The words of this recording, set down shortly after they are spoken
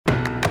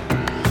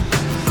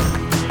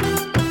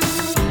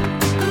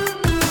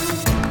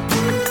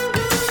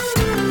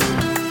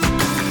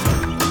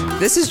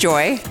This is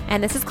Joy.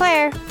 And this is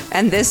Claire.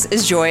 And this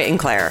is Joy and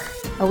Claire.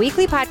 A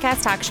weekly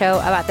podcast talk show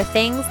about the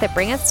things that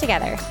bring us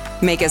together.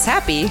 Make us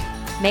happy.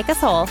 Make us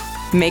whole.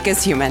 Make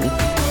us human.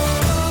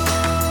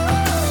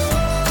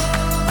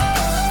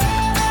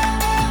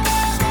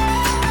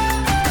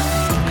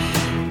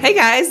 Hey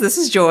guys, this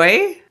is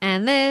Joy.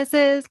 And this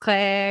is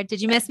Claire.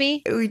 Did you miss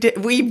me?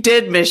 We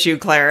did miss you,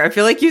 Claire. I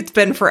feel like it's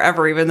been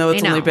forever, even though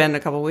it's only been a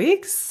couple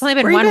weeks. It's only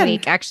been 1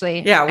 week,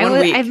 actually. Yeah, 1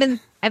 week.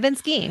 I've been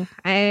skiing.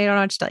 I don't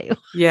know what to tell you.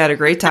 You had a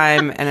great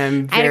time, and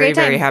I'm very,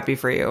 very happy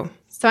for you.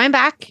 So I'm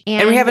back.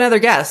 And we have another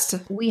guest.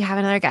 We have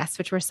another guest,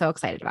 which we're so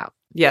excited about.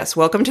 Yes.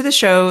 Welcome to the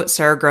show,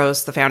 Sarah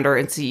Gross, the founder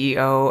and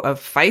CEO of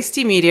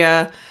Feisty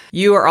Media.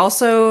 You are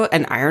also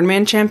an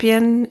Ironman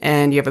champion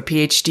and you have a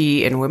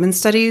PhD in women's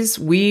studies.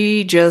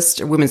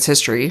 Women's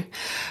history.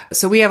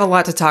 So we have a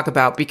lot to talk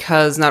about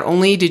because not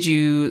only did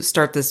you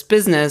start this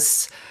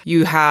business,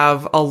 you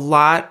have a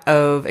lot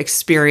of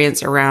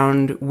experience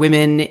around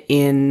women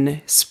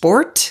in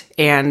sport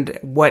and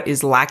what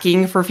is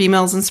lacking for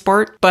females in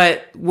sport.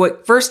 But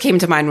what first came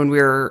to mind when we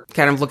were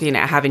kind of looking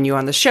at having you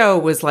on the show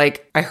was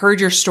like, I heard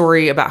your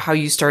story about how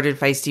you started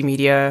Feisty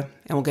Media,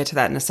 and we'll get to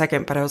that in a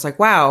second. But I was like,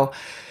 wow,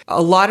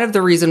 a lot of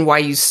the reason why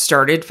you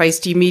started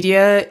Feisty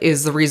Media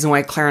is the reason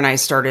why Claire and I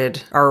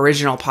started our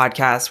original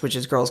podcast, which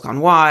is Girls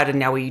Gone WOD. And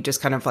now we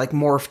just kind of like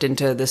morphed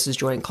into This is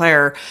Joy and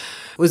Claire,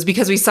 was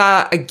because we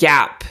saw a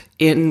gap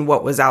in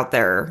what was out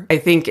there. I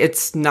think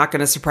it's not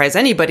going to surprise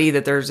anybody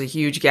that there's a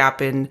huge gap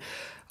in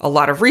a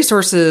lot of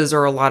resources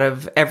or a lot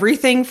of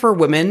everything for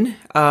women,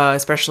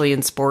 especially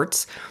in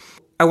sports.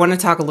 I want to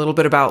talk a little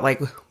bit about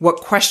like what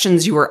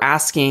questions you were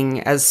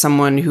asking as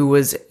someone who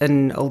was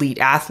an elite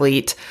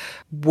athlete.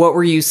 What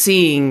were you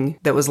seeing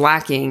that was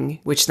lacking,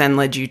 which then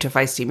led you to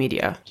Feisty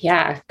Media?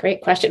 Yeah,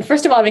 great question.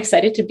 First of all, I'm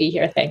excited to be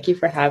here. Thank you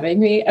for having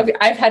me.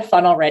 I've had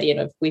fun already,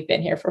 and we've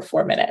been here for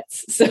 4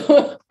 minutes.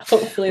 So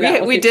hopefully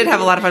we did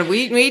have a lot of fun.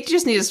 We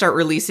just need to start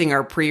releasing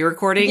our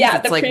pre-recording. Yeah,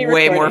 it's like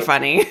way more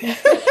funny.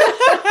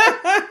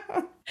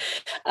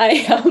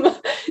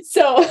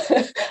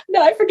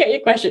 No, I forget your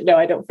question. No,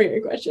 I don't forget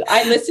your question.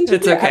 I listened to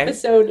your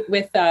episode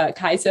with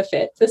Kaisa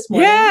Fit this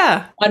morning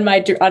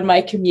on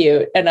my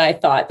commute. And I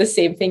thought the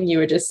same thing you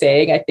were just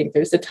saying. I think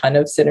there's a ton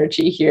of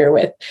synergy here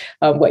with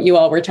what you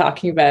all were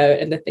talking about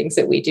and the things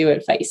that we do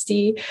at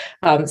Feisty.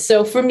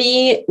 So for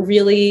me,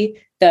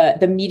 really,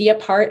 the media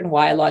part and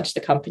why I launched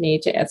the company,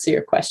 to answer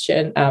your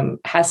question,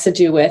 has to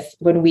do with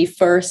when we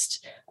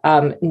first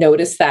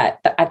noticed that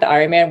at the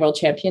Ironman World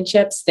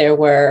Championships, there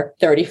were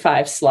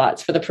 35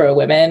 slots for the pro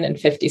women and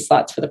 50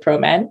 slots for the pro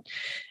men.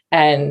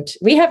 And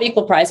we have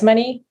equal prize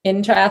money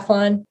in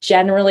triathlon.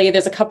 Generally,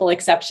 there's a couple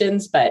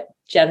exceptions, but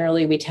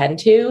generally we tend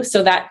to.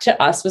 So that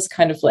to us was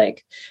kind of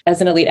like, as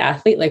an elite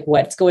athlete, like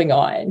what's going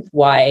on?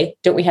 Why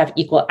don't we have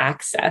equal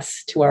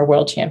access to our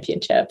world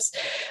championships?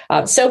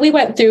 So we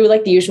went through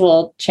like the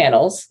usual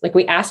channels. Like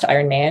we asked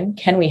Ironman,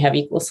 can we have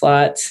equal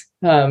slots?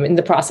 In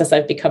the process,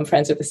 I've become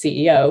friends with the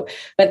CEO,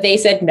 but they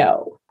said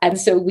no.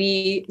 And so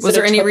we... Was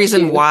there any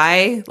reason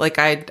why? Like,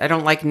 I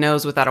don't like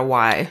no's without a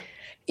why.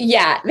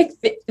 Yeah,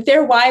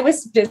 their why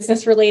was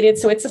business related.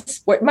 So it's a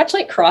sport, much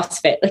like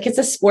CrossFit. Like it's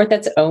a sport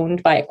that's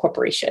owned by a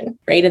corporation,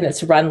 right? And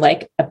it's run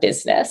like a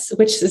business,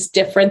 which is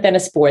different than a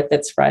sport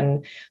that's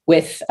run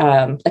with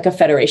like a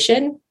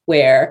federation,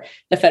 where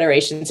the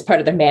federation's part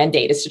of the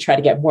mandate is to try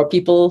to get more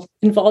people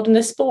involved in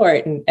the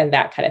sport and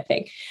that kind of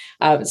thing.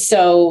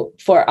 So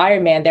for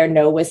Ironman, their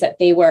no was that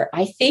they were,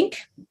 I think,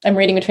 I'm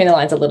reading between the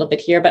lines a little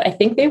bit here, but I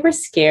think they were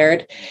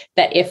scared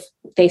that if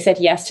they said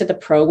yes to the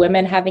pro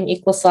women having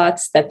equal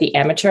slots, that the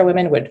amateur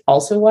women would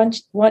also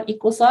want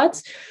equal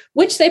slots,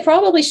 which they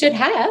probably should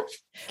have.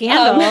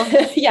 Scandal.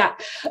 Yeah,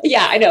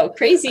 I know.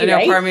 Crazy, I know,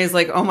 right? Part of me is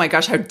like, oh my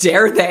gosh, how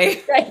dare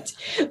they? Right.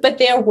 But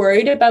they're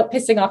worried about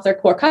pissing off their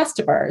core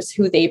customers,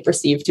 who they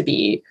perceive to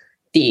be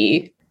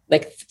the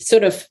like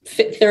sort of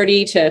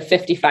 30 to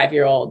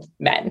 55-year-old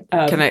men.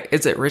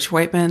 Is it rich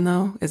white men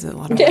though? Is it a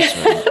lot of rich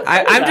white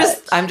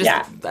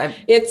men?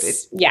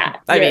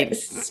 I mean,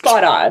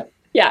 spot on.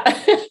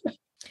 Yeah.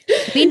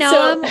 We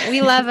know him.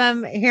 We love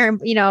him here.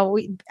 You know,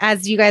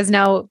 as you guys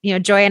know,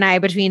 Joy and I,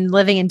 between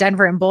living in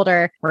Denver and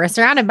Boulder, we're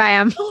surrounded by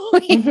him.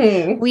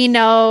 We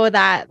know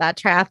that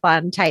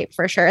triathlon type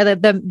for sure.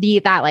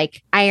 That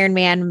like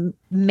Ironman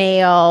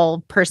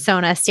male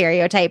persona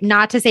stereotype.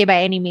 Not to say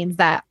by any means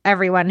that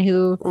everyone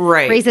who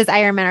races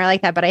Ironman are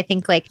like that, but I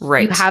think like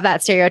you have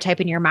that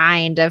stereotype in your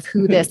mind of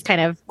who this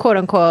kind of quote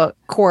unquote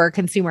core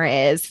consumer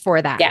is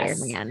for that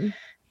Ironman.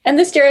 And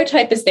the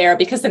stereotype is there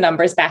because the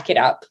numbers back it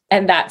up.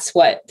 And that's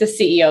what the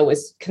CEO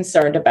was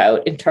concerned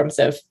about in terms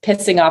of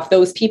pissing off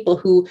those people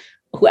who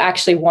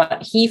actually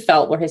he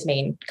felt were his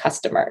main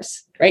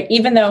customers, right?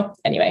 Even though,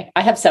 anyway,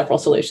 I have several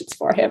solutions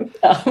for him.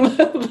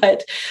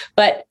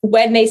 But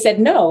when they said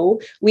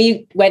no,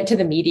 we went to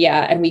the media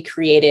and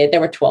there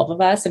were 12 of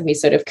us, and we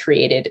sort of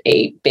created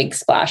a big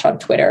splash on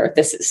Twitter.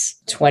 This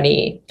is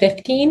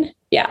 2015.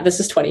 Yeah, this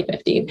is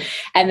 2015.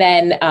 And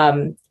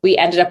then we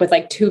ended up with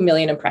like 2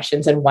 million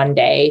impressions in one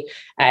day.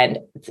 And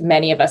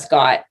many of us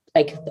got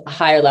like a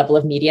higher level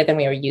of media than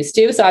we were used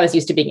to. So I was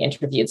used to being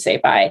interviewed, say,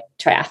 by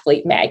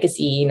Triathlete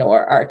Magazine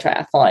or our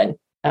triathlon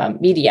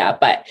media,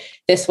 but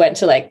this went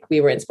to like,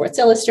 we were in Sports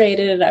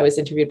Illustrated, I was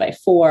interviewed by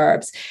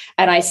Forbes,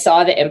 and I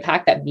saw the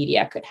impact that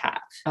media could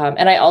have.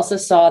 And I also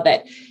saw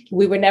that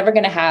we were never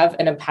going to have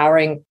an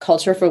empowering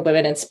culture for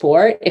women in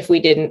sport if we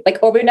didn't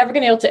or we're never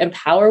going to be able to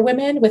empower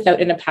women without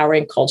an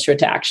empowering culture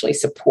to actually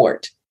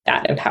support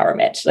that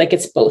empowerment. Like,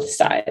 it's both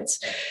sides.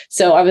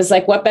 So I was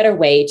like, what better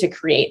way to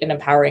create an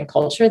empowering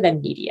culture than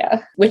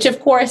media, which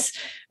of course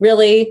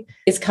really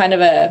is kind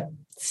of a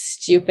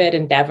stupid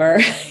endeavor,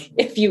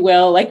 if you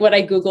will. Like, when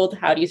I Googled,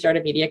 how do you start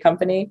a media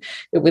company?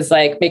 It was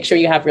like, make sure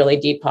you have really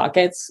deep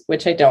pockets,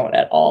 which I don't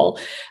at all.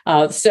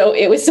 So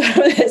it was sort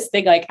of this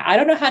thing, like, I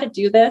don't know how to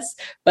do this,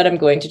 but I'm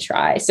going to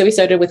try. So we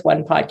started with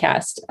one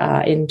podcast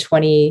in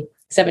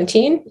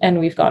 2017, and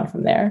we've gone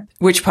from there.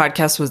 Which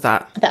podcast was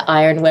that? The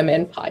Iron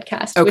Women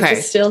podcast, which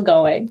is still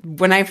going.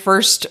 When I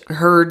first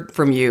heard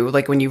from you,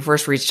 like when you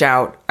first reached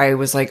out, I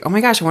was like, oh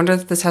my gosh, I wonder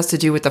if this has to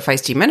do with the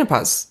Feisty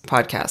Menopause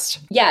podcast.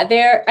 Yeah,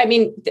 the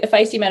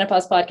Feisty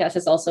Menopause podcast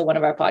is also one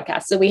of our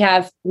podcasts. So we've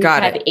had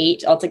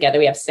 8 altogether.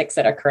 We have 6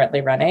 that are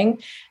currently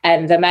running.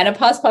 And the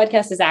Menopause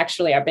podcast is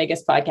actually our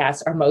biggest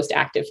podcast, our most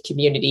active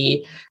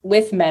community.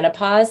 With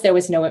menopause, there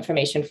was no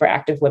information for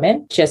active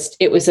women.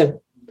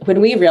 When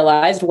we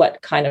realized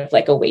what kind of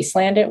like a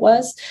wasteland it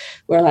was,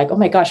 we're like, oh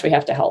my gosh, we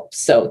have to help.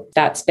 So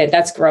that's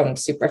grown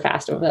super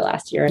fast over the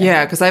last year.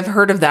 Yeah, because I've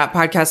heard of that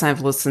podcast and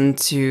I've listened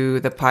to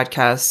the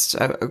podcast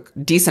a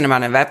decent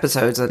amount of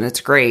episodes, and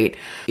it's great.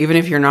 Even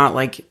if you're not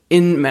like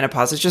in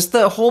menopause, it's just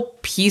the whole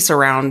piece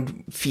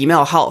around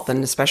female health,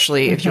 and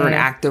especially if you're an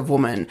active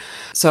woman.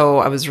 So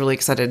I was really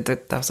excited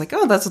that I was like,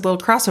 oh, that's a little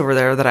crossover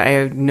there that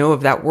I know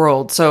of that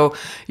world. So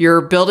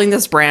you're building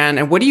this brand,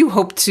 and what do you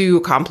hope to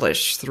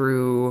accomplish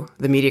through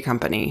the media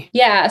company?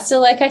 Yeah. So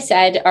like I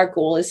said, our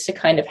goal is to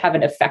kind of have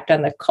an effect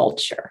on the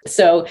culture.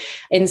 So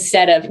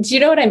instead of, do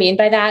you know what I mean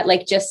by that?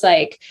 Like, just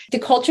like the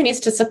culture needs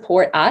to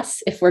support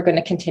us if we're going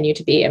to continue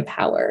to be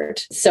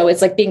empowered. So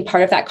it's like being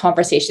part of that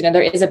conversation. And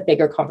there is a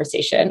bigger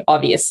conversation,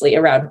 obviously,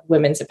 around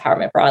women's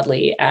empowerment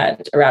broadly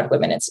and around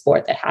women in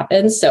sport that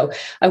happens. So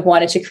I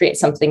wanted to create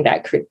something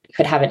that could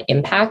have an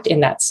impact in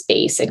that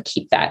space and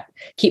keep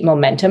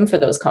momentum for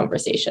those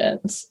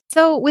conversations.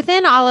 So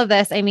within all of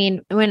this, I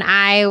mean, when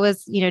I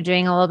was,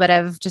 doing a little bit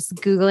of just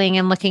Googling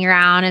and looking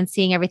around and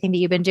seeing everything that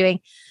you've been doing,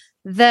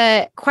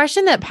 the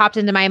question that popped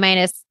into my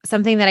mind is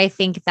something that I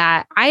think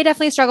that I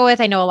definitely struggle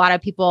with. I know a lot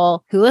of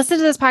people who listen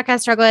to this podcast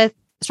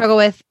struggle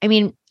with. I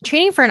mean,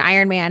 training for an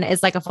Ironman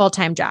is like a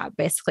full-time job,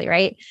 basically,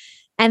 right?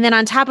 And then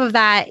on top of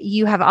that,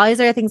 you have all these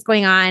other things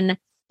going on.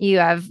 You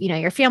have,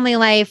 your family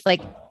life.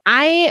 Like,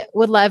 I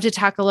would love to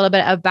talk a little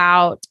bit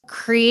about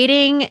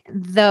creating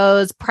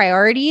those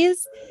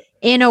priorities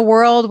in a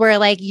world where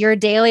like your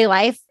daily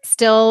life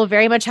still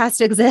very much has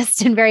to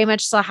exist and very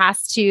much still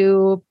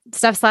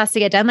stuff still has to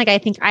get done. Like, I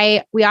think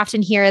we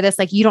often hear this,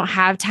 like, you don't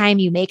have time,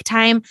 you make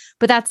time,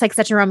 but that's like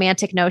such a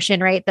romantic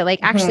notion, right? That like,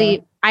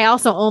 actually, I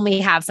also only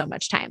have so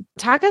much time.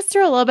 Talk us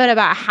through a little bit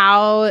about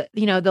how,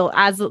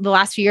 as the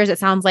last few years, it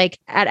sounds like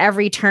at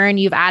every turn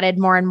you've added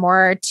more and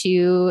more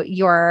to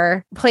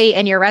your plate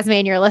and your resume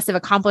and your list of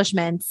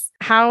accomplishments.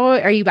 How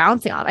are you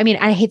balancing all? I mean,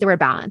 I hate the word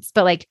balance,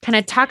 but like, kind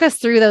of talk us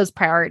through those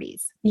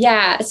priorities.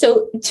 Yeah.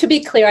 So to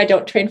be clear, I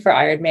don't train for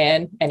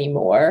Ironman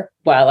anymore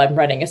while I'm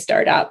running a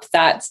startup.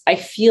 I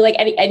feel like,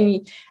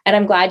 and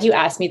I'm glad you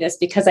asked me this,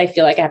 because I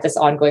feel like I have this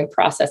ongoing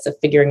process of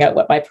figuring out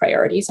what my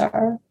priorities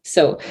are.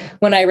 So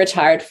when I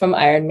retired from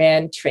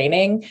Ironman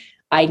training,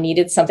 I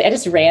needed something. I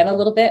just ran a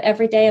little bit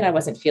every day and I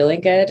wasn't feeling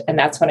good. And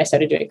that's when I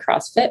started doing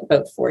CrossFit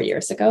about 4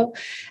 years ago.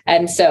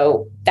 And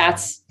so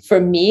for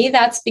me,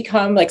 that's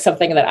become like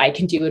something that I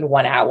can do in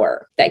 1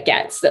 hour that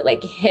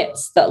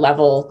hits the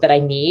level that I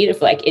need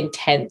of like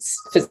intense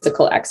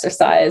physical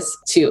exercise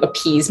to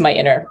appease my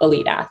inner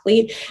elite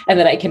athlete. And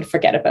then I can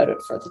forget about it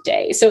for the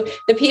day. So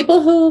the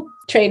people who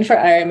train for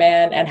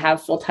Ironman and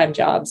have full-time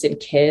jobs and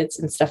kids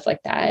and stuff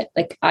like that,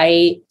 like,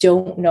 I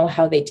don't know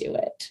how they do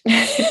it.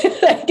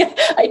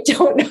 I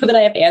don't know that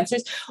I have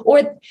answers,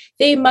 or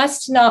they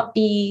must not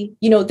be,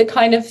 the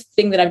kind of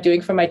thing that I'm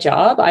doing for my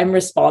job. I'm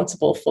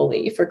responsible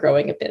fully for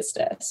growing a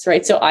business,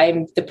 right? So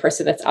I'm the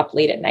person that's up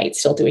late at night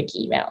still doing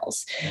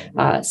emails.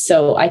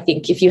 So I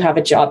think if you have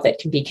a job that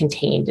can be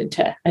contained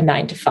into a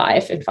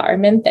 9-to-5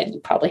 environment, then you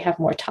probably have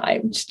more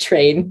time to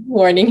train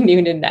morning,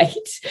 noon, and night,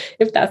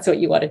 if that's what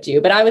you want to do.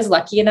 But I was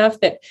lucky enough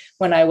that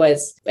when I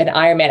was an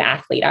Ironman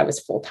athlete, I was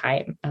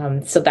full-time.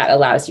 So that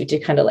allows you to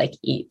kind of like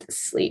eat,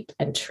 sleep,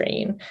 and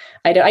train.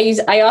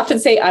 I often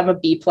say I'm a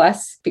B+.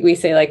 We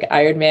say like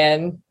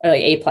Ironman or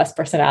like A+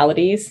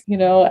 personalities,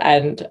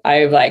 and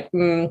I'm like,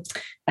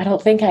 I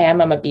don't think I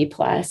am. I'm a B+.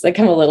 Like,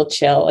 I'm a little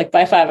chill. Like,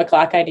 by 5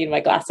 o'clock, I need my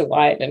glass of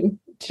wine and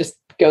just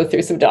go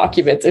through some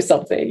documents or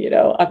something.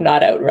 I'm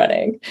not out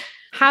running.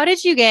 How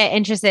did you get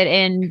interested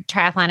in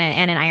triathlon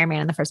and an Ironman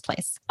in the first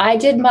place? I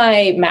did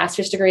my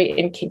master's degree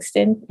in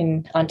Kingston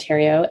in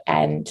Ontario.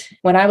 And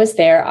when I was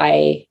there,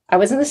 I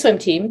was in the swim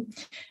team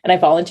and I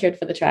volunteered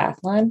for the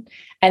triathlon.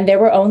 And there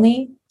were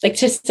only Like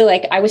just to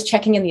like, I was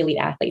checking in the elite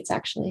athletes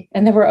actually,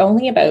 and there were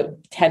only about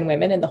 10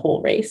 women in the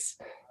whole race.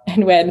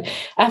 And when,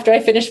 after I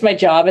finished my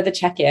job at the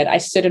check-in, I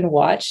stood and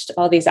watched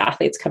all these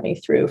athletes coming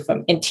through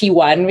from in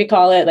T1, we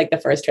call it, like the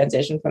first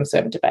transition from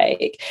swim to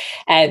bike.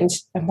 And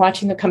I'm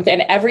watching them come through,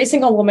 and every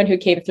single woman who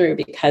came through,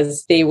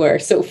 because they were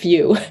so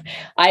few,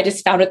 I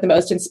just found it the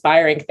most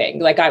inspiring thing.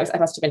 Like I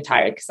must have been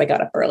tired because I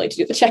got up early to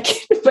do the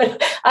check-in,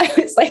 but I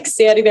was like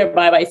standing there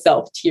by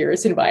myself,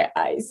 tears in my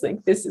eyes.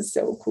 Like, this is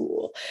so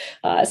cool.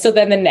 So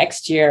then the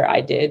next year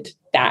I did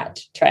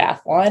that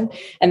triathlon.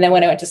 And then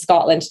when I went to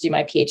Scotland to do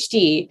my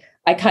PhD,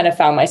 I kind of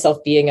found myself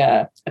being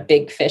a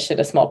big fish in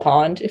a small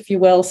pond, if you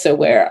will. So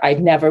where I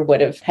never would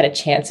have had a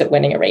chance at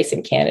winning a race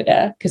in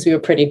Canada because we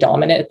were pretty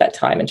dominant at that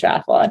time in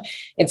triathlon.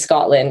 In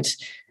Scotland,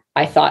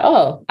 I thought,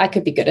 oh, I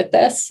could be good at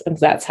this. And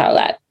that's how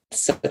that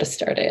sort of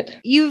started.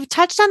 You've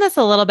touched on this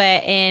a little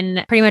bit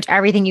in pretty much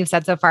everything you've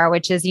said so far,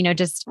 which is,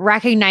 just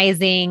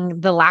recognizing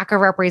the lack of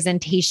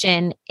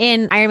representation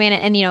in Ironman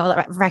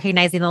and,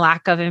 recognizing the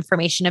lack of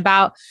information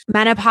about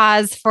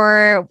menopause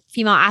for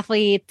female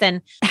athletes.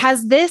 And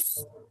has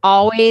this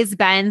always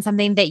been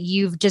something that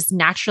you've just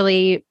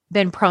naturally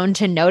been prone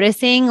to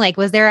noticing? Like,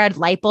 was there a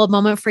light bulb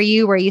moment for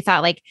you where you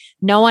thought like,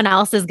 no one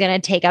else is going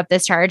to take up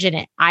this charge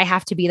and I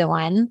have to be the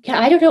one?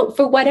 Yeah, I don't know.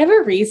 For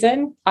whatever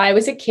reason, I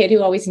was a kid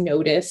who always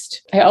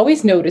noticed. I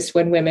always noticed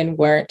when women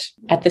weren't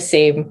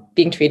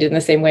being treated in the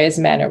same way as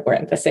men or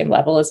weren't at the same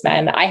level as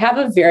men. I have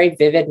a very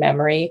vivid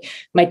memory.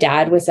 My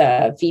dad was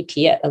a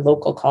VP at a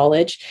local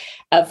college,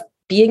 of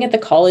being at the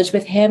college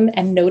with him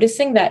and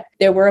noticing that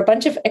there were a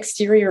bunch of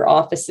exterior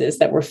offices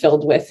that were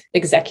filled with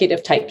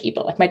executive type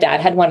people. Like my dad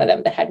had one of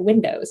them that had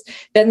windows.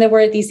 Then there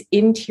were these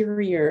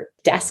interior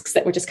desks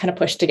that were just kind of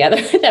pushed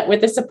together that were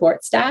the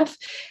support staff.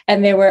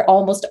 And they were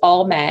almost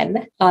all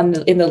men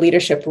in the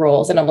leadership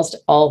roles and almost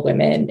all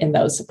women in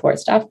those support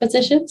staff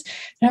positions.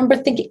 And I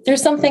remember thinking,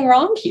 there's something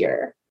wrong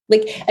here.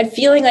 Like, and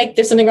feeling like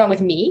there's something wrong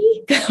with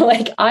me.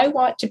 Like, I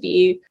want to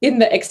be in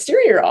the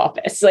exterior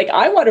office. Like,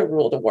 I want to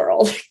rule the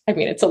world. I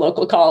mean, it's a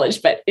local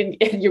college, but in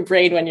your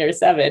brain when you're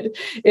 7,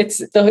 it's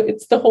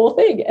the whole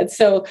thing. And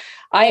so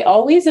I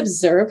always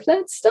observed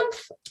that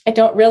stuff. I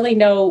don't really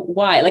know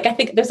why. Like, I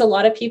think there's a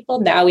lot of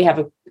people now, we have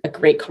a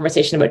great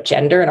conversation about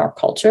gender in our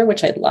culture,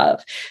 which I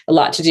love, a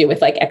lot to do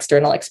with like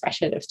external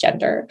expression of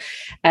gender.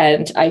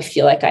 And I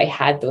feel like I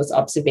had those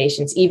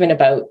observations even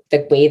about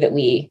the way that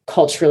we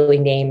culturally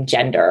name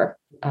gender,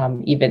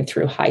 even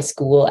through high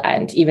school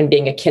and even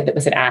being a kid that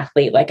was an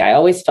athlete. Like I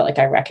always felt like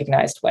I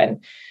recognized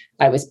when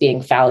I was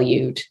being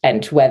valued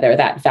and whether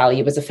that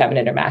value was a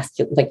feminine or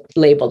masculine, like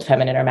labeled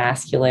feminine or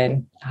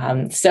masculine.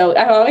 So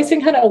I've always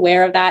been kind of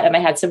aware of that. And I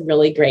had some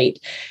really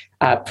great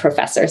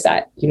professors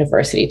at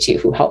university too,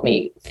 who helped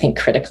me think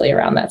critically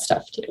around that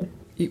stuff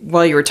too.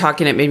 While you were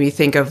talking, it made me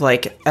think of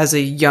like, as a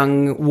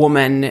young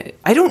woman,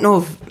 I don't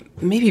know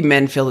if maybe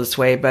men feel this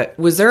way, but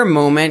was there a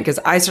moment, because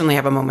I certainly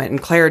have a moment,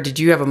 and Claire, did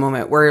you have a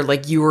moment where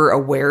like you were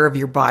aware of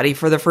your body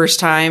for the first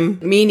time?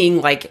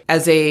 Meaning like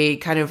as a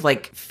kind of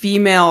like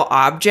female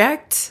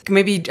object,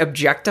 maybe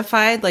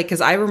objectified? Like,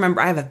 because I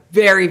remember, I have a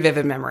very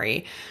vivid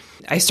memory.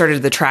 I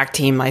started the track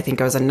team, I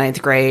think I was in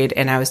 9th grade,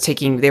 and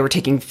they were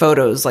taking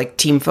photos, like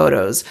team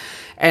photos,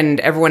 and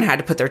everyone had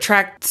to put their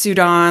track suit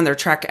on, their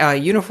track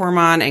uniform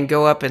on, and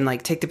go up and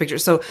like take the picture.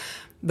 So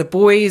the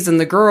boys and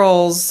the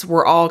girls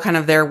were all kind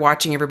of there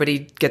watching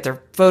everybody get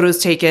their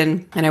photos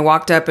taken. And I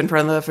walked up in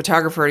front of the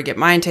photographer to get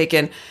mine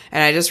taken.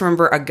 And I just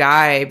remember a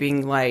guy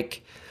being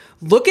like,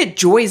 "Look at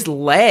Joy's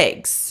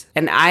legs."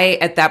 And I,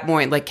 at that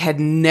point, like had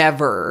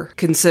never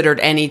considered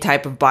any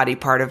type of body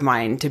part of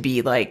mine to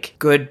be like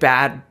good,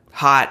 bad,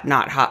 hot,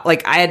 not hot.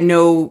 Like I had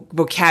no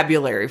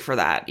vocabulary for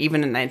that,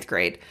 even in 9th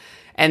grade.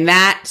 And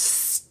that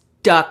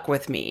stuck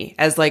with me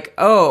as like,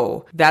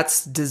 oh,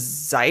 that's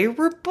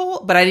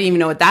desirable. But I didn't even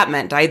know what that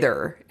meant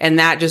either. And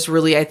that just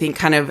really, I think,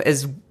 kind of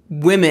as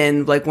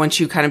women, like once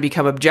you kind of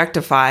become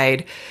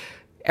objectified,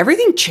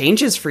 everything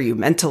changes for you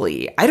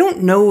mentally. I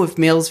don't know if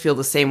males feel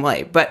the same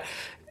way. But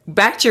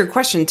back to your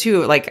question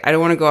too, like I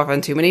don't want to go off on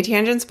too many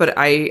tangents, but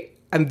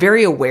I'm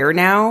very aware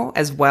now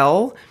as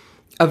well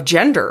of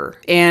gender.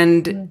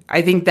 And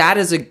I think that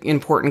is an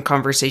important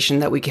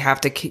conversation that we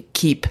have to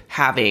keep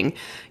having.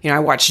 You know, I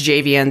watched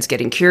JVN's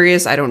Getting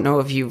Curious. I don't know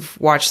if you've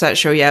watched that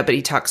show yet, but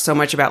he talks so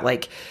much about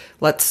like,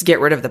 let's get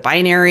rid of the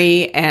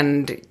binary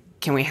and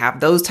can we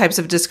have those types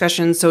of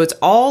discussions? So it's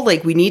all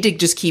like, we need to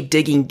just keep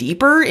digging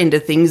deeper into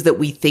things that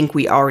we think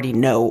we already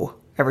know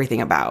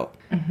everything about.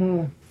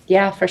 Mm-hmm.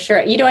 Yeah, for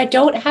sure. You know, I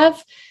don't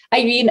have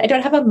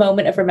a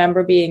moment of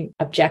remember being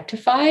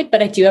objectified,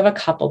 but I do have a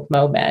couple of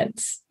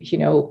moments. You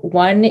know,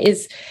 one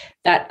is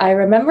that I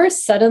remember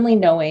suddenly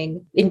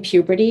knowing in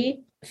puberty,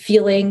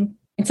 feeling,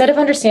 instead of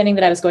understanding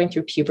that I was going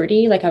through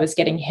puberty, like I was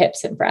getting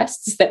hips and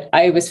breasts, that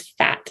I was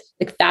fat.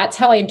 Like that's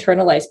how I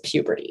internalized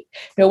puberty.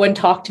 No one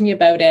talked to me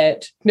about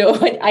it. No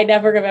one, I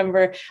never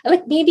remember,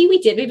 like maybe we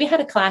did, maybe we had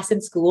a class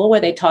in school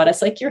where they taught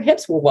us like your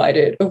hips were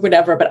widened or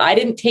whatever, but I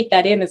didn't take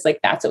that in as like,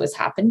 that's what was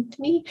happening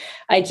to me.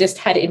 I just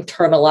had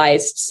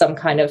internalized some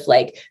kind of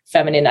like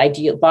feminine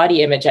ideal,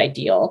 body image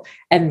ideal,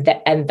 and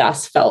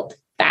thus felt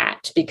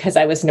fat because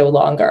I was no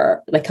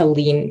longer like a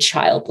lean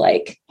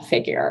childlike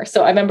figure.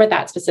 So I remember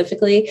that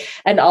specifically.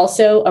 And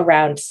also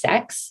around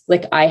sex,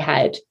 like I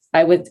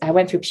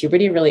went through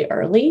puberty really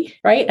early,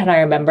 right? And I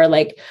remember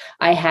like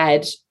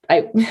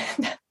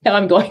now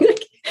I'm going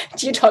like,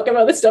 do you talk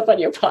about this stuff on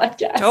your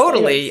podcast?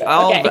 Totally.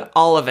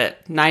 All of it.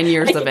 9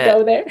 years of it.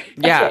 Go there.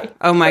 Yeah. Okay.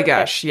 Oh my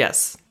gosh.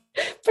 Yes.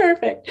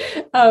 Perfect.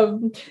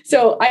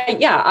 So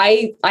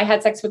I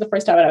had sex for the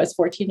first time when I was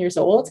 14 years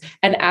old.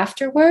 And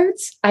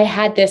afterwards I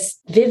had this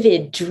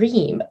vivid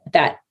dream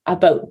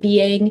about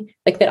being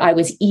like that I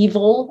was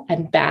evil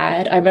and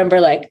bad. I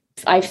remember like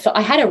I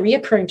had a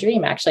reoccurring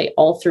dream actually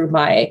all through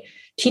my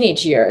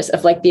teenage years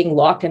of like being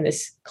locked in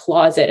this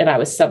closet and I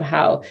was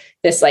somehow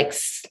this like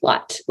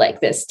slut, like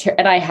this,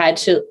 and I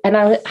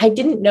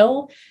didn't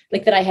know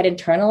like that I had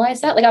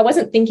internalized that. Like I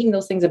wasn't thinking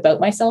those things about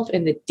myself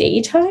in the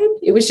daytime.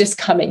 It was just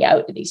coming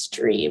out in these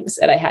dreams.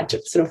 And I had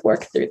to sort of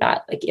work through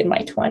that like in my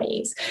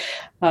 20s.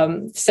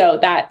 So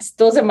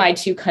those are my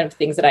two kind of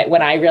things that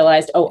when I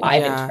realized,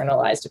 I've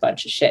internalized a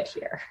bunch of shit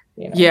here.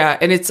 You know? Yeah.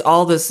 And it's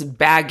all this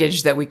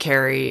baggage that we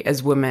carry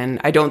as women.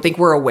 I don't think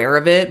we're aware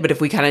of it, but if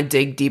we kind of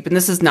dig deep, and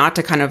this is not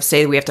to kind of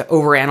say we have to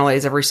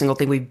overanalyze every single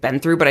thing we've been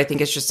through, but I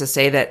think it's just to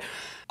say that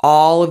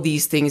all of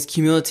these things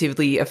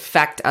cumulatively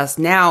affect us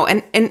now.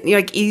 And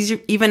like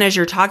even as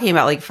you're talking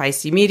about like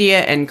Feisty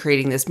Media and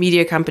creating this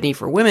media company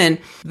for women,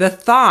 the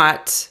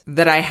thought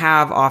that I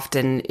have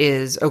often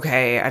is,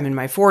 okay, I'm in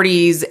my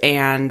 40s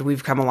and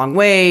we've come a long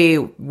way.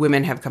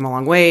 Women have come a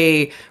long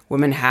way.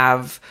 Women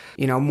have,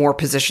 more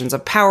positions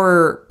of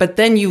power. But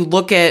then you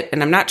look at,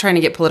 and I'm not trying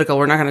to get political,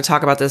 we're not going to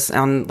talk about this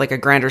on like a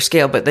grander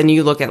scale, but then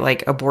you look at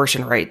like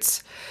abortion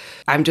rights.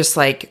 I'm just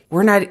like,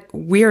 we're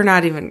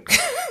not even...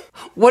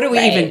 What are we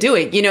even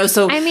doing?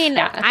 So I mean,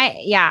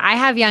 I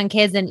have young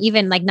kids, and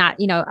even like not,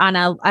 on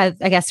a I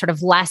guess sort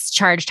of less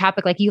charged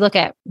topic, like you look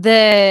at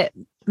the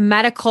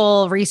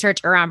medical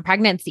research around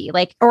pregnancy,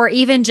 like, or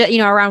even,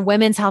 around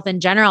women's health in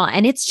general.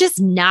 And it's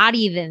just not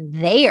even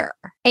there.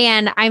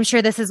 And I'm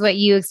sure this is what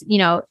you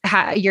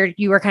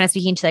were kind of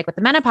speaking to like with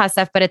the menopause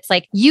stuff, but it's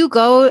like, you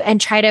go and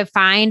try to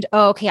find,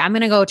 I'm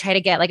going to go try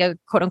to get like a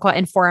quote unquote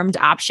informed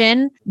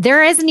option.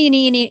 There isn't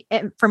any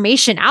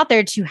information out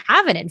there to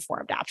have an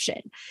informed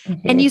option.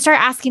 Mm-hmm. And you start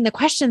asking the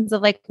questions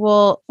of like,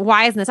 well,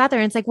 why isn't this out there?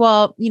 And it's like,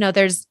 well,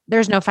 there's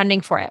no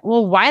funding for it.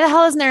 Well, why the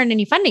hell isn't there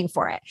any funding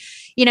for it?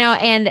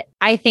 And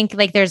I think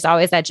like there's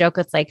always that joke.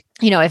 It's like,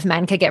 if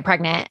men could get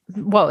pregnant,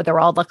 what would the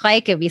world look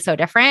like? It'd be so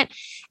different.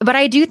 But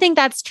I do think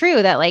that's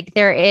true, that like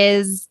there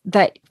is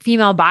that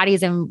female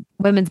bodies and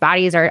women's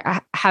bodies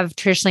have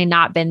traditionally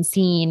not been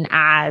seen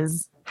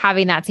as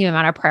having that same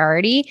amount of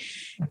priority.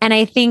 And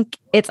I think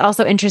it's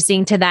also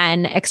interesting to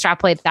then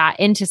extrapolate that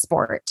into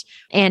sport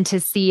and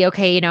to see,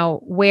 okay,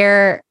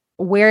 where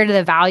do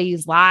the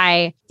values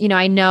lie?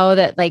 I know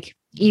that like,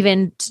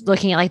 even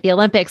looking at like the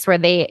Olympics where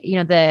they,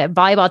 the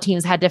volleyball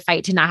teams had to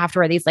fight to not have to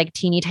wear these like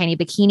teeny tiny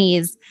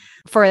bikinis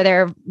for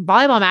their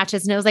volleyball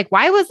matches. And it was like,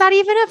 why was that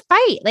even a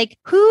fight? Like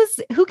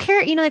who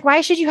cares? Like,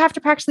 why should you have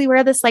to practically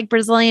wear this like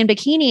Brazilian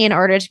bikini in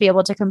order to be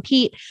able to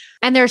compete?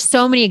 And there's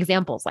so many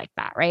examples like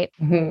that, right?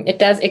 Mm-hmm.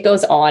 It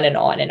goes on and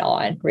on and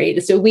on,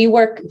 right? So we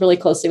work really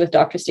closely with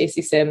Dr.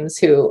 Stacey Sims,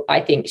 who I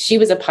think she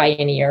was a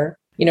pioneer.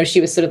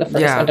 She was sort of the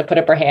first one to put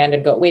up her hand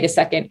and go, wait a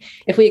second,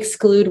 if we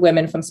exclude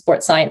women from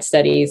sports science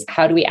studies,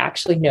 how do we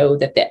actually know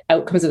that the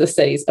outcomes of the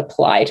studies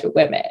apply to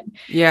women?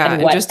 Yeah.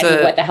 And what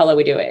the hell are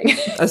we doing?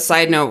 A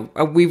side note,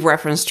 we've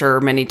referenced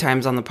her many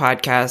times on the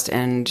podcast,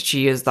 and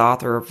she is the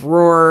author of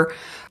Roar,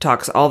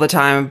 talks all the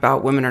time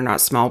about women are not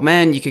small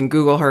men. You can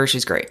Google her.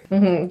 She's great.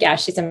 Mm-hmm. Yeah,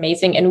 she's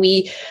amazing. And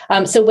we,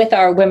 so with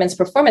our Women's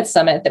Performance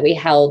Summit that we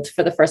held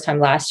for the first time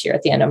last year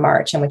at the end of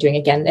March, and we're doing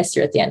again this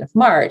year at the end of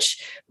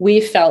March, we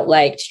felt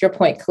like, to your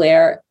point,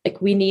 Claire, like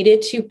we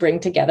needed to bring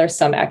together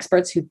some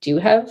experts who do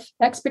have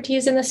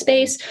expertise in the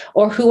space,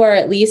 or who are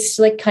at least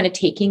like kind of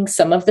taking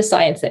some of the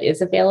science that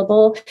is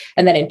available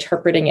and then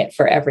interpreting it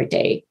for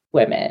everyday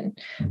women,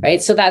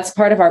 right? So that's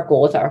part of our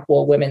goal with our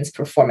whole women's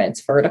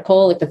performance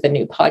vertical, like with the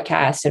new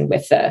podcast and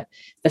with the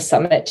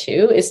summit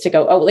too, is to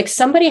go, like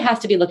somebody has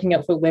to be looking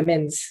out for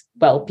women's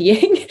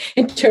well-being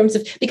in terms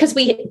of, because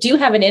we do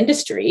have an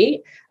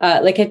industry,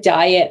 like a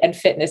diet and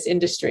fitness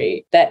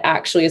industry that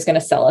actually is going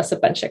to sell us a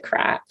bunch of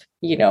crap.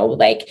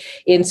 Like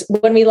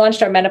when we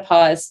launched our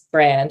menopause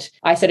brand,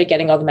 I started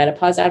getting all the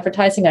menopause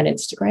advertising on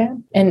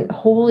Instagram, and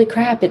holy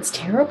crap, it's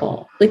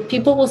terrible. Like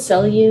people will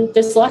sell you,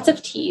 there's lots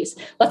of teas,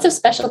 lots of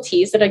special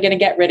teas that are going to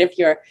get rid of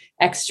your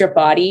extra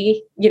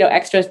body,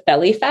 extra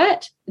belly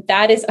fat.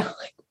 That is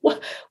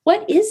like,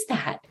 what is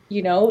that?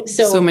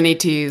 So many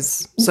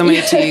teas, so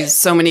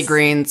many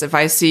greens. If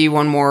I see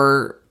one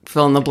more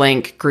fill in the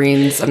blank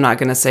greens, I'm not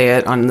going to say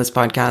it on this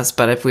podcast,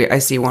 but if I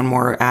see one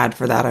more ad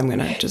for that, I'm going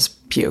to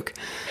just puke.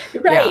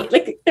 Right. Yeah.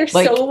 Like there's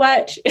so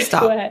much.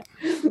 Stop.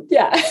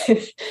 Yeah.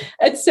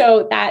 And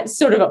so that's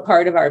sort of a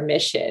part of our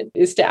mission,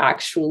 is to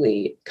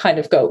actually kind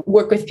of go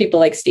work with people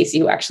like Stacey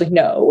who actually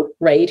know,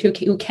 right?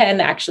 Who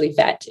can actually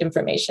vet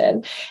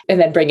information and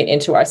then bring it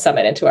into our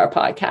summit, into our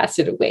podcast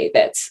in a way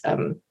that's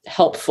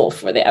helpful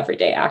for the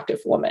everyday active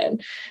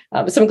woman.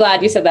 So I'm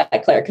glad you said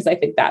that, Claire, because I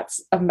think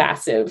that's a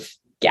massive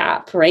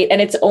gap, right?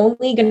 And it's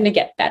only going to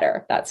get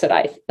better. That's what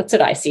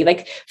I see.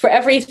 Like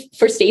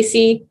for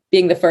Stacey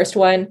being the first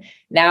one,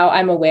 now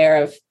I'm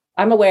aware of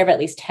at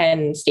least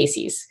 10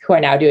 Stacys who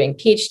are now doing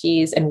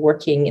PhDs and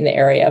working in the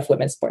area of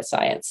women's sports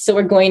science. So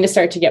we're going to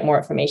start to get more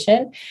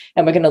information,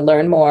 and we're going to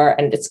learn more,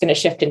 and it's going to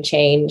shift and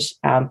change,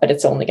 but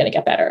it's only going to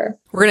get better.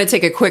 We're going to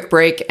take a quick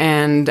break,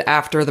 and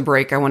after the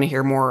break, I want to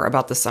hear more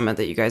about the summit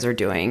that you guys are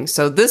doing.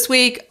 So this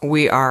week,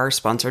 we are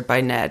sponsored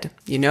by Ned.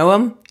 You know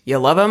him? You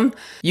love them?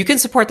 You can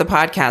support the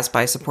podcast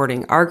by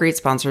supporting our great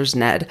sponsors,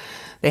 Ned.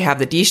 They have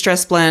the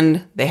De-Stress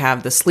Blend. They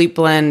have the Sleep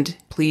Blend.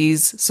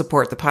 Please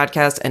support the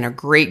podcast and a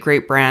great,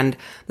 great brand.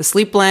 The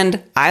Sleep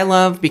Blend I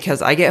love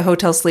because I get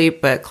hotel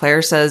sleep, but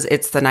Claire says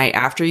it's the night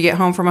after you get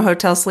home from a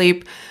hotel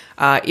sleep.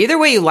 Either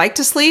way you like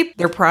to sleep,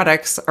 their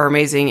products are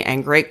amazing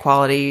and great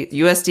quality,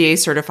 USDA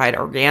certified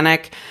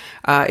organic.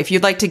 If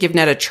you'd like to give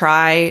Ned a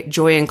try,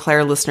 Joy and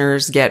Claire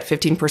listeners get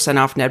 15%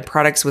 off Ned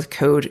products with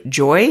code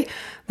JOY.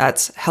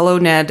 That's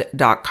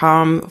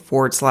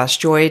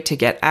helloned.com/joy to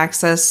get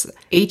access,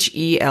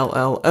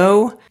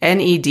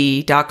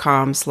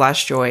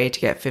 HELLONED.com/joy to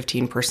get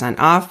 15%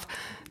 off.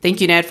 Thank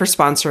you, Ned, for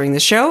sponsoring the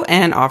show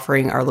and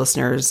offering our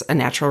listeners a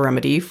natural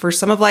remedy for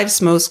some of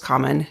life's most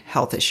common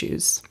health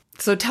issues.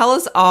 So tell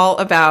us all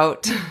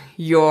about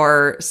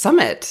your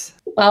summit.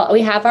 Well,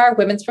 we have our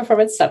Women's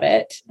Performance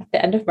Summit at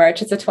the end of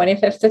March. It's the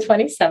 25th to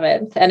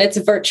 27th, and it's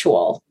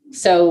virtual.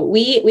 So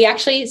we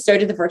actually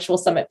started the virtual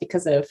summit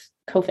because of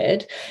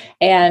COVID,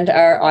 and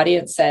our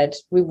audience said,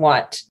 we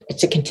want it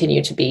to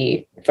continue to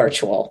be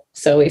virtual.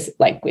 So we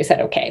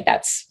said, okay,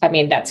 that's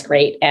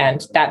great.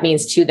 And that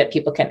means too, that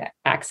people can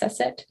access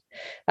it.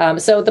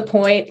 So the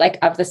point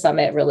of the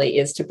summit really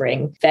is to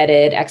bring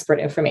vetted expert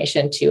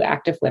information to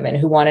active women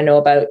who want to know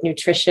about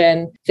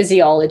nutrition,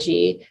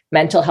 physiology,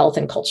 mental health,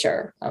 and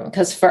culture.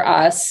 Because for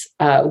us,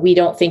 we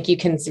don't think you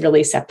can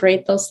really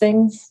separate those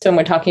things. So when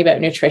we're talking about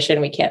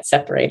nutrition, we can't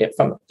separate it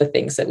from the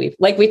things that we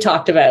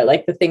talked about,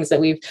 like the things that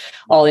we've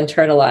all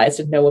internalized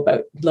and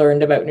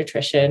learned about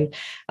nutrition.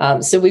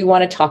 So we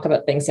want to talk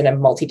about things in a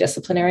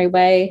multidisciplinary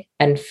way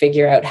and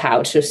figure out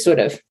how to sort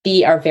of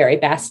be our very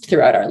best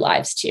throughout our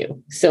lives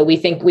too. So we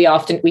think we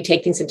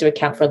take things into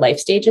account for life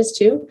stages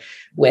too,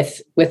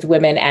 with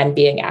women and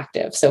being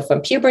active. So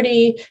from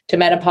puberty to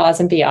menopause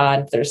and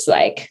beyond, there's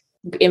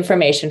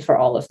information for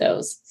all of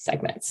those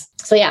segments.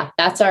 So yeah,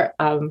 that's our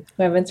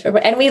Women's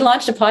Performance. And we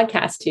launched a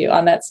podcast too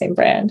on that same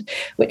brand,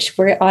 which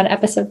we're on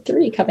episode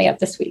 3 coming up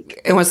this week.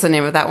 And what's the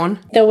name of that one?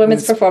 The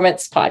Women's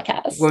Performance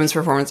Podcast. Women's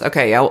Performance.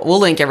 Okay. Yeah. We'll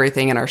link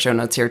everything in our show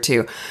notes here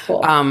too.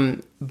 Cool.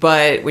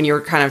 But when you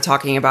were kind of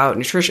talking about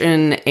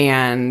nutrition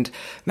and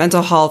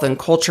mental health and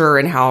culture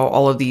and how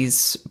all of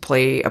these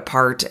play a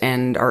part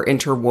and are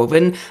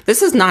interwoven,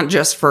 this is not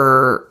just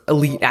for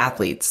elite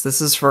athletes. This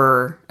is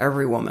for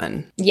every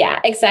woman. Yeah,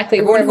 exactly.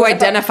 Everyone who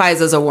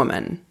identifies as a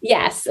woman.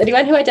 Yes.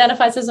 Anyone who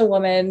identifies as a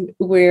woman,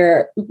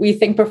 we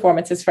think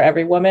performance is for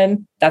every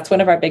woman. That's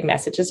one of our big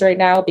messages right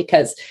now,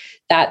 because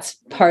that's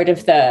part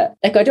of I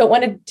don't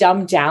want to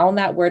dumb down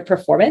that word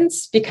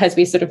performance, because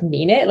we sort of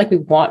mean it. We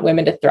want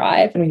women to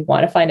thrive and we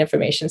want to find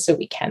information so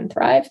we can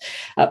thrive.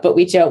 But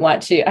we don't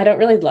want to, I don't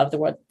really love the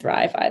word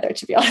thrive either,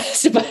 to be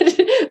honest,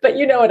 but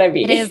you know what I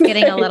mean. It is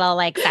getting a little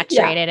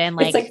saturated and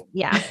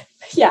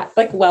yeah,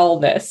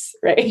 wellness,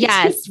 right?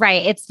 Yes,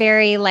 right. It's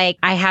very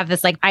I have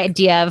this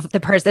idea of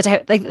the person,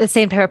 the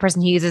same type of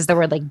person who uses the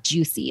word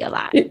juicy a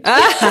lot.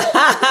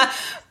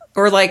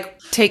 Or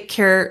take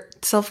care,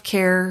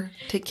 self-care,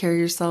 take care of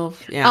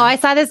yourself. Yeah. Oh, I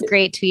saw this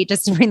great tweet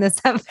just to bring this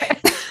up.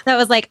 That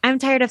was I'm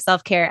tired of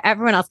self-care.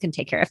 Everyone else can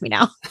take care of me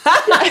now.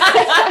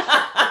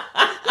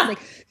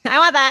 I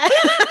want that.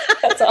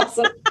 That's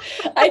awesome.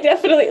 I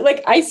definitely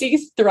I see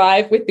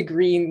Thrive with the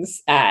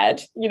greens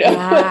ad,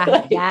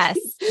 Yeah, yes,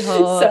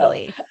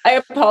 totally. So I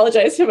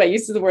apologize for my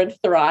use of the word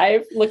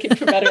thrive, looking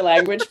for better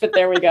language, but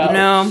there we go.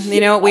 No,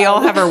 we all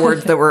have our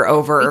words that we're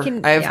over.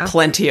 I have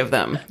plenty of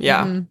them.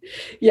 Yeah. Mm-hmm.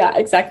 Yeah,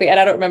 exactly. And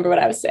I don't remember what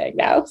I was saying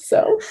now.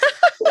 So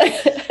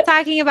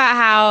talking about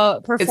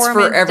how performance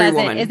for every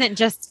woman. Isn't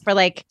just for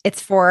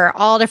it's for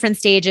all different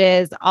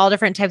stages, all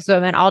different types of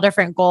women, all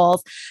different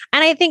goals.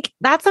 And I think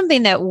that's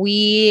something that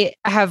we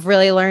have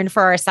really learned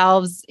for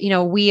ourselves.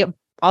 We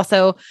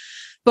also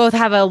both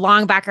have a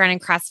long background in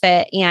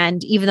CrossFit.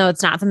 And even though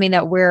it's not something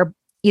that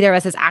either of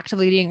us is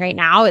actively doing right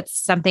now, it's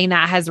something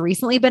that has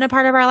recently been a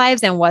part of our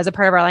lives and was a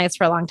part of our lives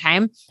for a long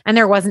time. And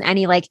there wasn't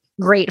any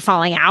great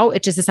falling out.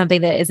 It just is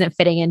something that isn't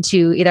fitting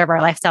into either of our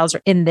lifestyles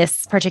in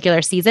this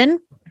particular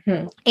season.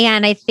 Mm-hmm.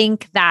 And I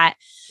think that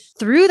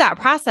through that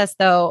process,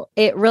 though,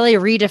 it really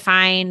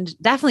redefined,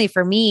 definitely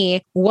for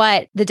me,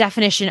 what the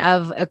definition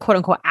of a quote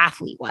unquote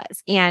athlete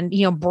was, and,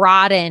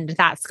 broadened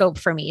that scope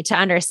for me to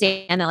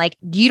understand that, like,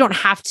 you don't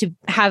have to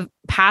have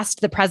passed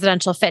the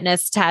presidential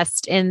fitness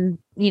test in,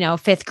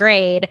 5th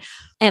grade.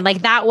 And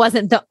like, that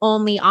wasn't the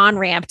only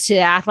on-ramp to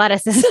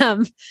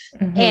athleticism.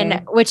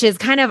 And which is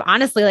kind of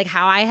honestly like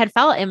how I had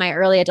felt in my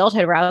early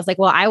adulthood, where I was like,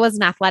 well, I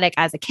wasn't athletic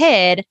as a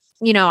kid.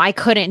 I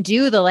couldn't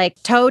do the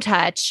like toe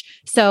touch.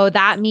 So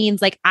that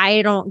means like,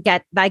 I don't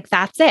get, like,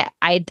 that's it.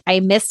 I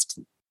missed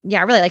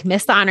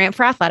the on-ramp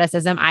for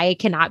athleticism. I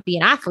cannot be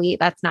an athlete.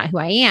 That's not who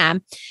I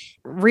am.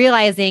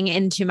 Realizing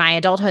into my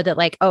adulthood that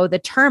like, oh, the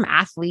term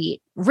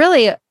athlete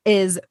really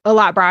is a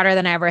lot broader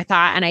than I ever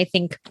thought. And I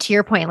think, to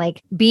your point,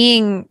 like,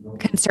 being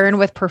concerned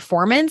with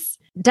performance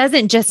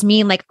doesn't just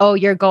mean like, oh,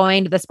 you're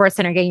going to the sports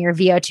center getting your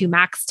VO2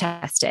 max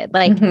tested.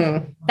 Like,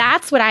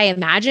 that's what I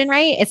imagine,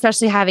 right?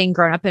 Especially having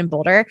grown up in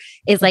Boulder,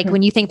 is like,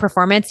 when you think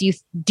performance, you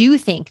do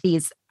think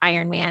these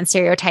Ironman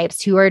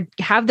stereotypes who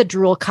have the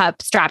drool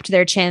cup strapped to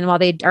their chin while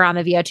they are on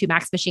the VO2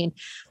 max machine.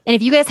 And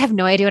if you guys have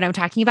no idea what I'm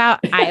talking about,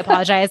 I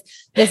apologize.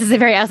 This is a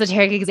very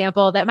esoteric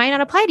example that might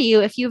not apply to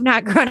you if you've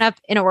not grown up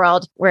in a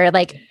world where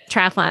like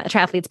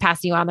triathletes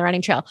pass you on the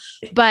running trail.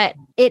 But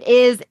it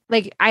is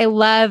like, I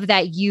love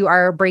that you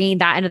are bringing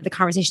that into the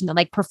conversation, that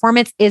like,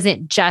 performance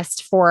isn't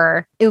just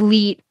for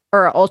elite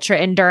or ultra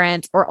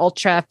endurance or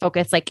ultra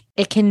focus. Like,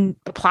 it can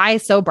apply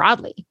so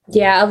broadly.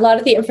 Yeah. A lot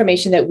of the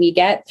information that we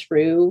get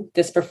through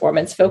this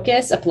performance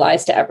focus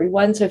applies to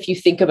everyone. So if you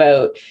think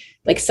about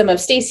like some of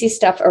Stacey's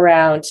stuff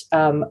around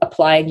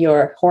applying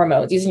your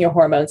hormones, using your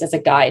hormones as a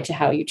guide to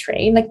how you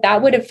train, like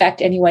that would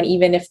affect anyone,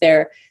 even if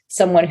they're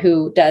someone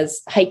who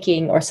does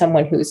hiking or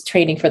someone who's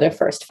training for their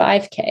first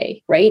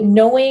 5K, right?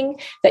 Knowing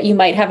that you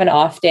might have an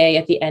off day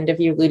at the end of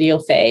your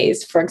luteal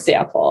phase, for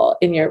example,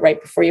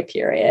 right before your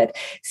period,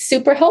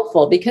 super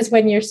helpful, because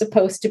when you're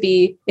supposed to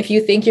be, if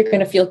you think you're going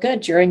to feel good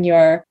during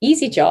your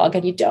easy jog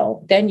and you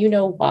don't, then you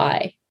know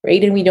why.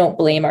 Right. And we don't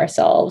blame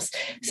ourselves.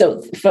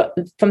 So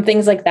from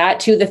things like that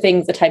to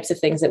the types of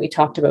things that we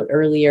talked about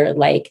earlier,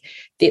 like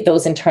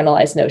those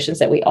internalized notions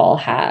that we all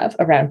have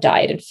around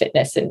diet and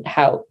fitness, and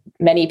how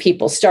many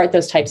people start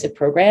those types of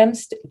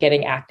programs,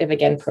 getting active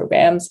again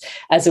programs,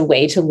 as a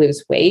way to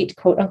lose weight,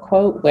 quote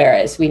unquote,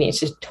 whereas we need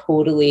to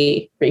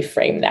totally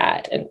reframe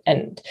that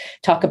and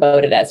talk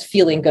about it as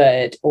feeling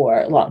good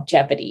or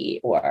longevity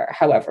or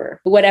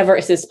whatever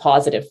is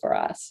positive for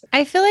us.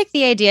 I feel like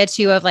the idea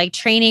too of like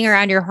training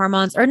around your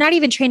hormones, or not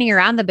even training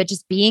around them, but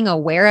just being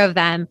aware of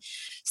them.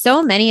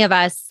 So many of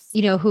us,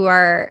 who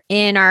are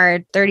in our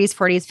 30s,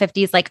 40s,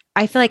 50s, like,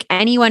 I feel like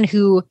anyone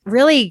who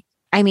really,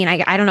 I mean,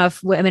 I don't know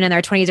if women in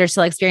their 20s are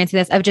still experiencing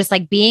this, of just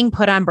like being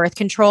put on birth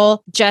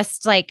control,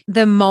 just like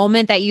the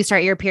moment that you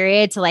start your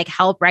period, to like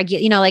help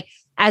regulate, like,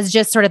 as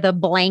just sort of the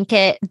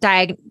blanket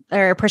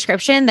or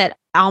prescription that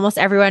almost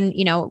everyone,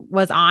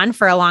 was on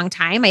for a long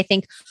time. I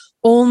think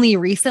only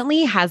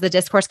recently has the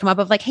discourse come up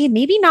of like, hey,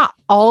 maybe not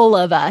all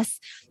of us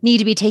need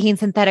to be taking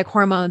synthetic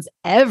hormones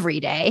every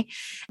day.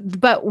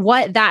 But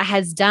what that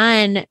has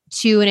done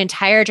to an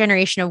entire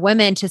generation of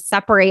women to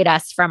separate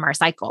us from our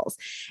cycles,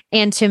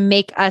 and to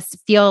make us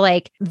feel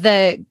like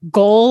the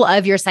goal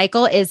of your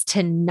cycle is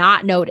to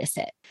not notice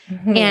it.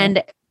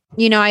 And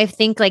I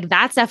think like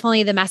that's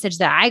definitely the message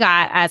that I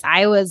got as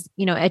I was,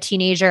 a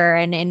teenager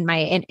and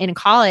in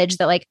college,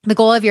 that like the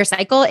goal of your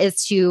cycle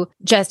is to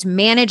just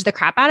manage the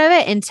crap out of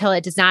it until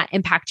it does not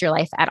impact your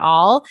life at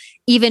all.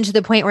 Even to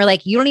the point where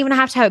like, you don't even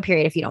have to have a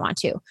period if you don't want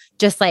to.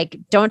 Just like,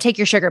 don't take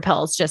your sugar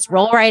pills, just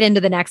roll right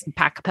into the next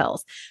pack of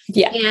pills.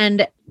 Yeah.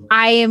 And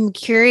I am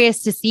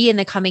curious to see in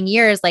the coming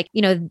years, like,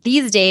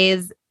 these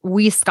days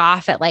we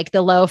scoff at like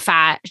the low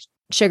fat,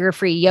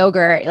 sugar-free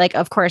yogurt. Like,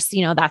 of course,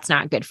 that's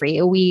not good for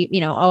you. We,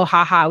 oh,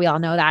 haha, we all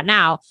know that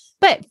now.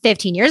 But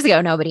 15 years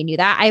ago, nobody knew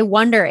that. I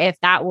wonder if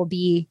that will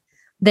be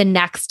the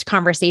next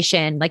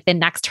conversation, like the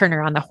next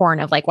turner on the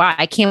horn of like, wow,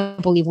 I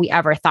can't believe we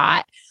ever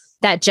thought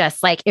that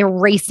just like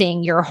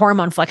erasing your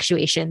hormone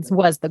fluctuations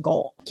was the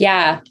goal.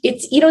 Yeah.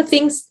 It's,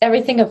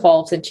 everything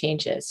evolves and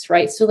changes,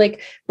 right? So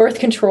like birth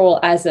control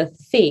as a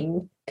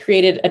thing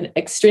created an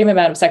extreme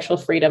amount of sexual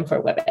freedom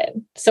for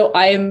women. So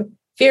I'm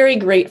very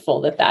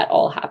grateful that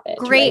all happened.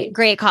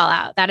 Great call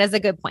out. That is a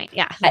good point.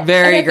 Yeah.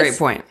 Very great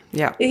point.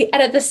 Yeah. And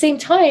at the same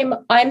time,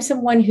 I'm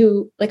someone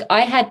who, like,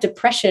 I had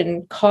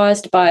depression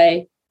caused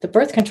by the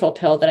birth control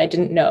pill that I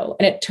didn't know.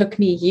 And it took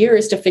me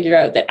years to figure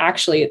out that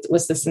actually it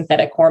was the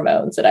synthetic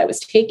hormones that I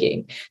was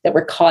taking that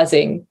were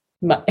causing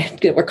my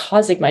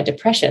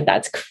depression.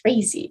 That's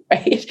crazy,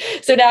 right?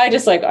 So now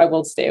I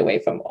will stay away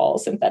from all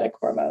synthetic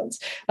hormones.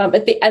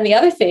 But the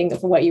other thing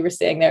from what you were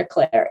saying there,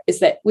 Claire, is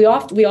that we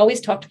always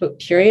talked about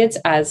periods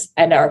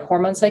and our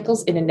hormone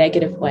cycles in a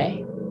negative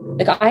way.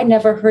 Like, I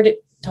never heard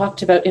it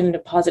talked about in a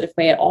positive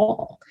way at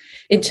all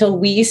until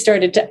we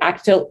started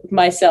to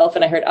myself,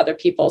 and I heard other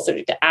people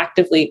started to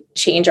actively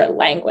change our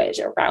language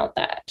around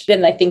that.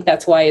 And I think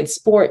that's why in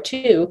sport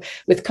too,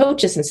 with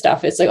coaches and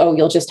stuff, it's like, oh,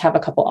 you'll just have a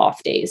couple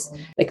off days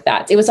like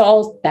that. It was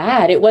all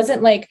bad. It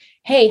wasn't like,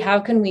 hey, how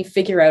can we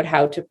figure out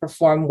how to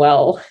perform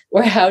well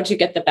or how to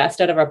get the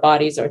best out of our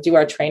bodies or do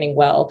our training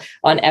well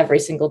on every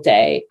single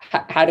day?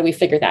 How do we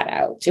figure that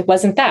out? It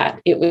wasn't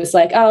that. It was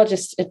like, I'll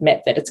just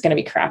admit that it's going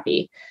to be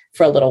crappy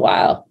for a little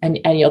while and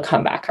you'll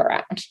come back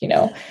around, you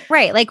know?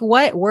 Right. Like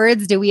what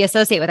words do we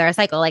associate with our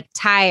cycle? Like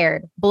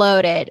tired,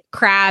 bloated,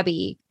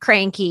 crabby,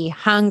 cranky,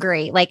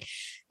 hungry, like,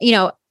 you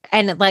know,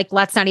 and like,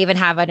 let's not even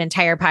have an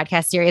entire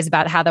podcast series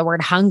about how the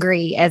word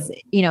hungry is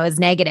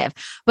negative,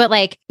 but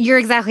like, you're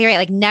exactly right.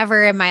 Like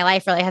never in my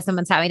life really has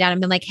someone sat me down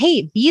and been like,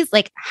 hey, these,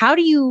 like, how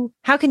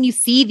can you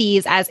see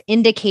these as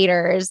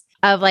indicators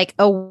of like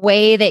a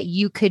way that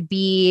you could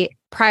be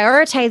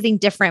prioritizing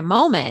different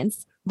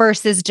moments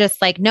versus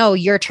just like, no,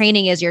 your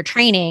training is your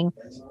training.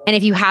 And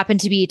if you happen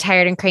to be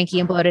tired and cranky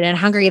and bloated and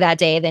hungry that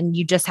day, then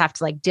you just have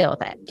to like deal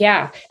with it.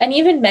 Yeah. And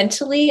even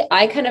mentally,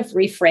 I kind of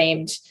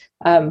reframed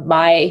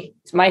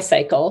my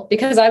cycle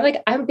because I'm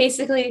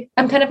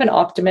kind of an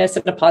optimist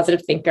and a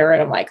positive thinker.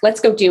 And I'm like, let's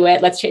go do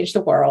it. Let's change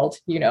the world,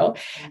 you know?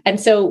 And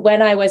so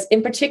when I was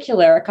in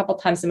particular, a couple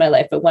of times in my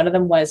life, but one of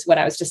them was when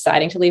I was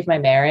deciding to leave my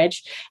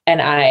marriage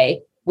and I'd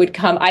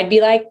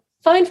be like,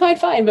 fine,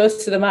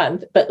 most of the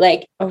month. But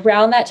like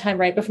around that time,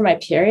 right before my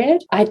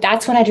period,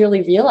 that's when I'd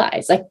really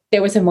realized like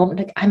there was a moment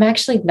like I'm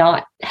actually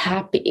not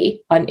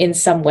happy in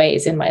some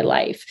ways in my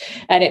life.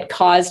 And it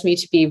caused me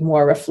to be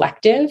more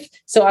reflective.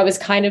 So I was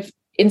kind of,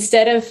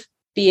 instead of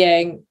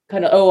being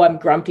kind of, oh, I'm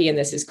grumpy and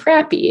this is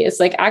crappy. It's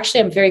like,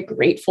 actually, I'm very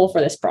grateful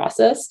for this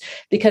process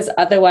because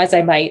otherwise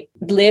I might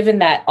live in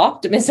that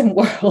optimism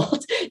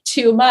world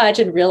too much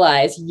and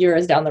realize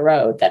years down the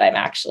road that I'm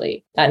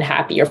actually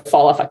unhappy or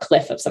fall off a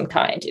cliff of some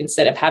kind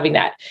instead of having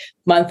that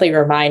monthly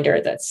reminder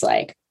that's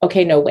like,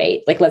 okay, no,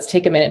 wait, like, let's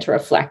take a minute to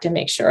reflect and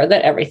make sure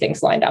that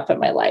everything's lined up in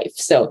my life.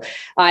 So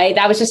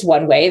that was just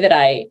one way that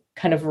I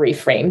kind of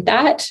reframed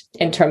that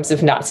in terms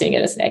of not seeing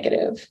it as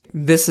negative.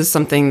 This is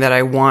something that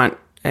I want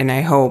and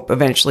I hope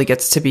eventually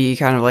gets to be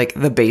kind of like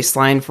the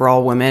baseline for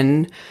all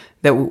women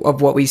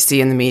of what we see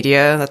in the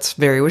media. That's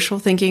very wishful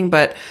thinking,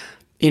 but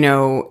you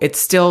know, it's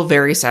still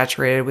very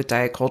saturated with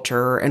diet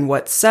culture and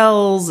what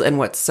sells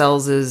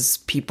is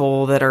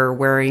people that are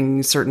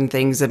wearing certain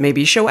things that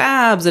maybe show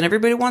abs and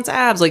everybody wants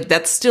abs. Like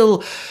that's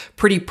still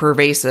pretty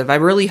pervasive. I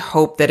really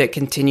hope that it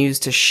continues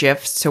to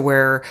shift to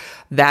where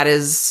that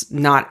is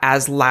not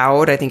as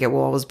loud. I think it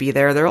will always be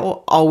there. There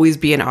will always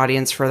be an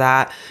audience for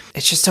that.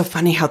 It's just so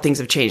funny how things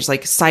have changed.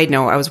 Like, side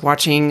note, I was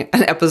watching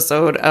an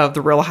episode of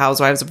The Real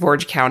Housewives of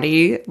Orange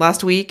County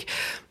last week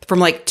from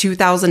like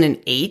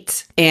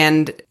 2008,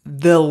 and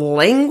the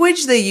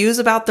language they use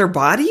about their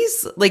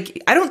bodies,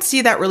 like I don't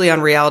see that really on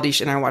reality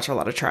show. And I watch a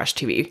lot of trash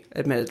TV,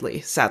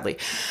 admittedly, sadly.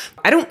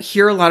 I don't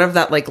hear a lot of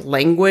that like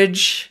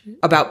language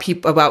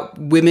about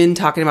women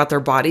talking about their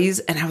bodies.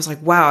 And I was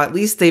like, wow, at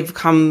least they've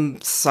come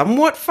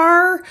somewhat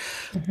far.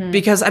 Mm-hmm.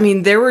 Because I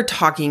mean, they were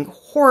talking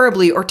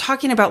horribly or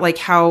talking about like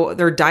how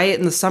their diet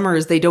in the summer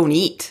is they don't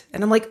eat.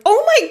 And I'm like,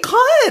 oh my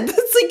God,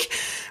 that's like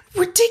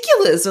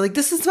ridiculous. Or like,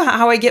 this is not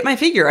how I get my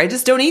figure. I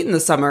just don't eat in the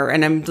summer.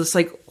 And I'm just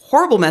like,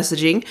 horrible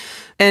messaging.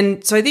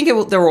 And so I think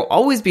there will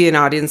always be an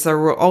audience. There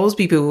will always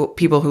be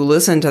people who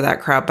listen to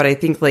that crap. But I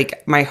think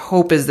like my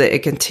hope is that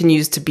it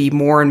continues to be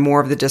more and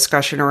more of the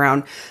discussion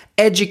around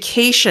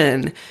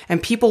education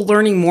and people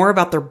learning more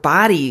about their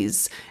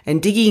bodies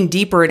and digging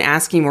deeper and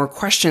asking more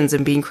questions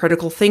and being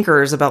critical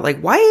thinkers about like,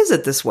 why is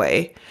it this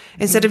way?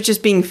 Instead of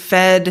just being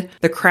fed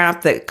the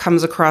crap that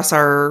comes across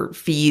our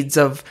feeds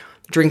of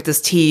drink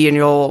this tea and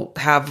you'll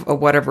have a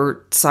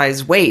whatever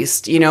size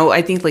waist. You know,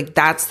 I think like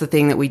that's the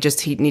thing that we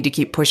just need to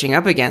keep pushing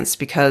up against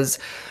because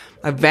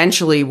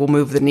eventually we'll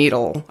move the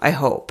needle, I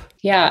hope.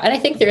 Yeah. And I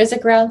think there is a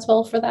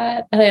groundswell for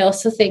that. And I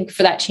also think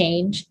for that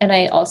change. And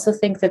I also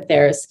think that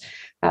there's,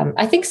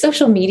 I think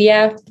social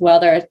media, well,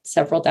 there are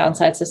several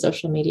downsides to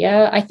social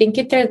media. I think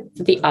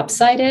the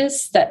upside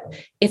is that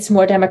it's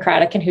more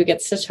democratic in who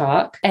gets to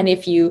talk. And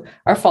if you're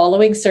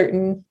following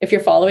certain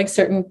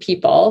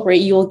people,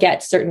 right, you will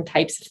get certain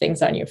types of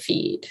things on your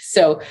feed.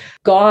 So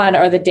gone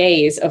are the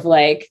days of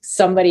like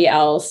somebody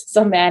else,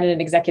 some man in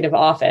an executive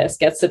office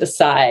gets to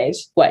decide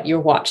what you're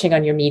watching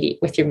on your media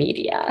with your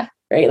media.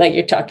 Right? Like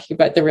you're talking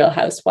about the Real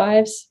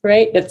Housewives,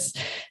 right? That's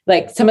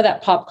like some of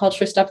that pop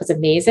culture stuff is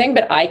amazing,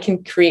 but I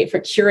can curate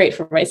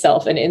for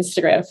myself an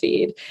Instagram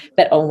feed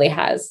that only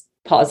has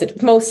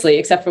positive, mostly,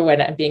 except for when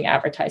I'm being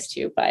advertised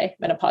to by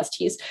menopause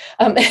teas.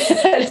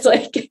 It's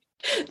like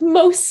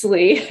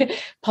mostly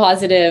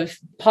positive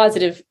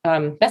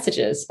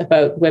messages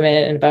about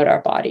women and about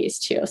our bodies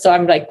too. So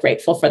I'm like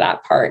grateful for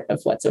that part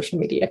of what social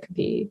media can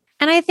be.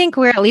 And I think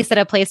we're at least at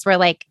a place where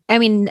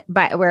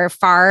but we're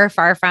far,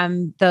 far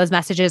from those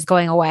messages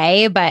going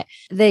away. But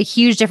the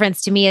huge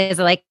difference to me is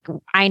like,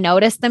 I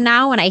notice them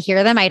now when I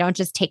hear them. I don't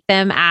just take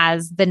them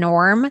as the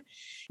norm.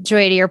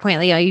 Joy, to your point,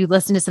 Leo, you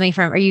listen to something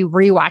from, or you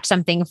rewatch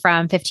something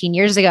from 15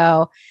 years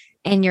ago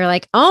and you're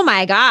like, oh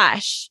my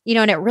gosh,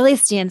 and it really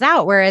stands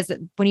out. Whereas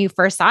when you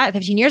first saw it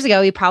 15 years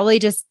ago, you probably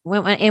just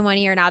went in one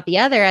ear and out the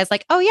other as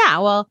like, oh yeah,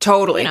 well,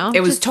 totally.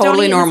 It was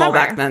totally normal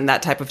back then.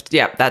 That type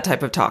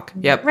of talk.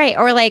 Yep. Right.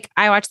 Or like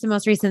I watched the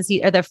most recent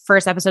or the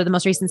first episode of the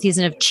most recent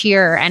season of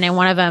Cheer. And then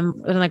one of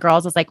the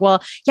girls was like,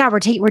 well, yeah, we're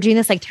doing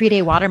this like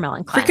 3-day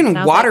watermelon cleanse.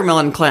 Freaking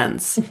watermelon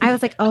cleanse. I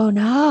was like, oh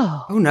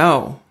no. Oh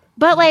no.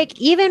 But like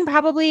even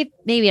probably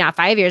maybe not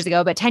 5 years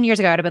ago, but 10 years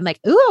ago, I'd have been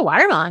like, ooh, a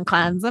watermelon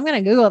cleanse. I'm going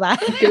to Google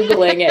that.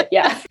 Googling it.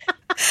 Yeah.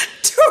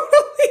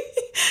 Totally.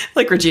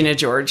 Like Regina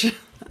George,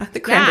 the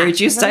cranberry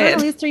juice diet.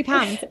 At least 3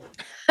 pounds.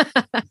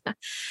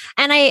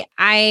 And I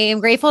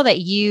am grateful that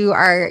you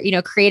are,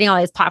 creating all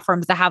these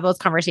platforms to have those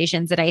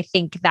conversations. And I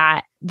think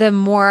that the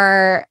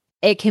more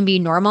it can be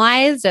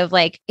normalized of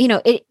like,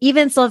 it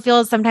even still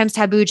feels sometimes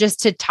taboo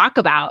just to talk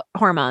about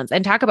hormones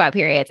and talk about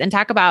periods and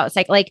talk about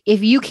like,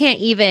 if you can't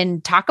even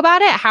talk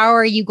about it, how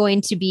are you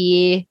going to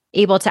be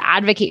able to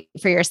advocate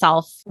for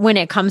yourself when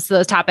it comes to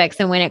those topics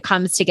and when it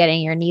comes to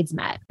getting your needs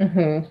met?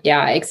 Mm-hmm.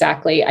 Yeah,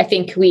 exactly. I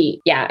think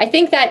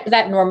that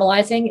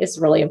normalizing is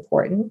really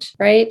important.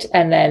 Right.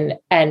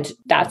 And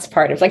that's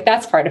part of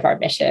our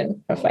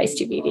mission of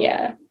Feisty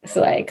Media. It's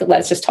like,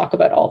 let's just talk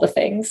about all the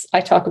things.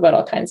 I talk about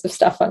all kinds of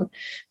stuff on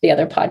the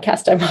other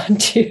podcast I'm on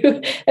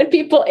too. And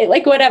people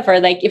like, whatever,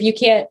 like if you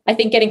can't, I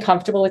think getting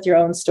comfortable with your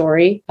own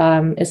story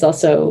is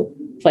also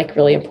like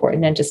really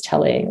important, and just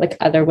telling like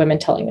other women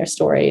telling their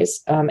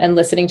stories and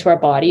listening to our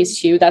bodies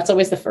too. That's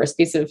always the first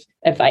piece of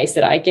advice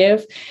that I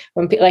give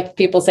when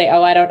people say,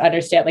 oh, I don't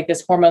understand like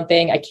this hormone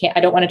thing. I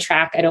don't want to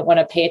track. I don't want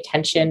to pay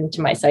attention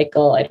to my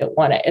cycle. I don't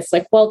want to, it's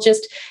like, well,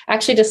 just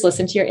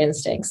listen to your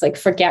instincts. Like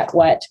forget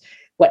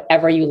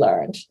whatever you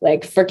learned,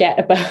 like forget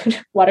about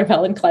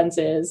watermelon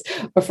cleanses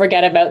or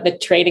forget about the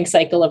training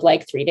cycle of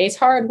like 3 days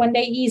hard, 1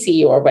 day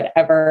easy, or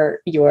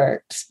whatever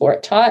your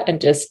sport taught, and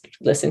just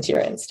listen to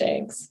your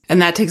instincts. And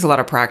that takes a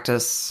lot of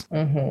practice.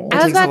 Mm-hmm.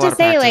 I was about to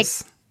say like,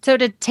 so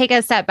to take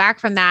a step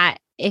back from that,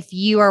 if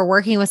you are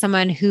working with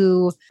someone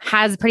who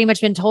has pretty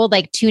much been told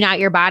like tune out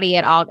your body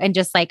at all and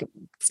just like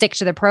stick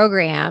to the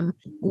program,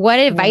 what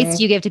advice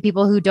do you give to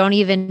people who don't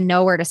even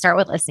know where to start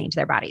with listening to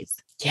their bodies?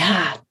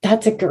 Yeah,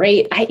 that's a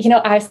great, I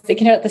was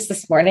thinking about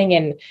this morning,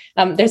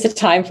 and there's a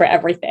time for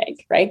everything,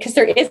 right? Because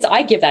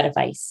I give that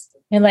advice,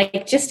 and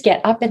like, just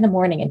get up in the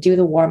morning and do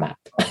the warm up.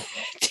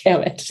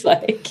 Damn it.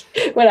 Like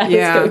when I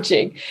was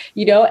coaching,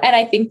 and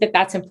I think that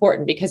that's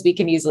important because we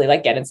can easily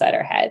like get inside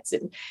our heads.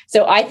 And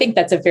so I think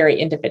that's a very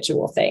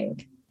individual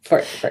thing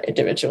for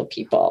individual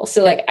people.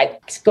 So like,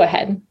 go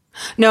ahead.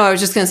 No, I was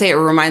just going to say, it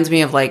reminds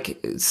me of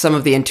like some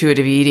of the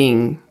intuitive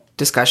eating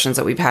discussions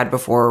that we've had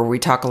before, where we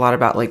talk a lot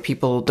about like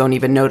people don't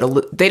even know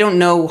they don't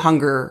know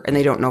hunger and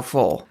they don't know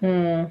full.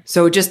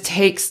 So it just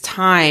takes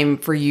time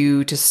for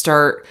you to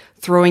start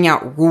throwing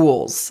out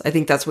rules. I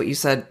think that's what you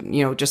said,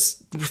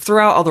 just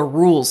throw out all the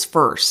rules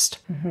first,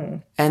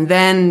 and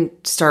then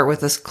start with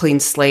this clean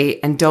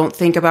slate and don't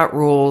think about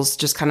rules.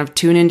 Just kind of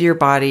tune into your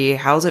body.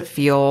 How's it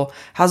feel?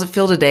 How's it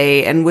feel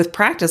today? And with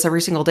practice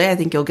every single day, I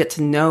think you'll get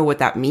to know what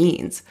that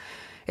means.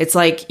 It's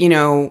like,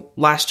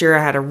 last year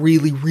I had a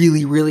really,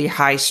 really, really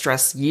high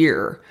stress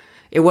year.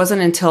 It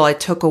wasn't until I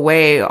took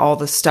away all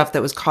the stuff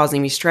that was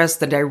causing me stress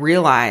that I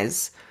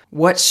realized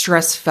what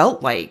stress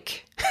felt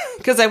like.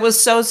 Because I was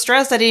so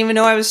stressed, I didn't even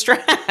know I was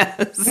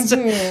stressed. So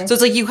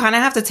it's like you kind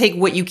of have to take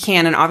what you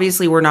can. And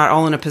obviously we're not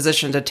all in a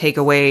position to take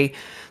away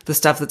the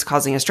stuff that's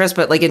causing us stress.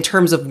 But like in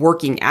terms of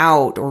working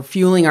out or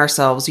fueling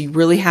ourselves, you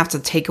really have to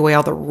take away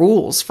all the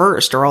rules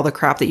first, or all the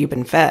crap that you've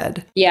been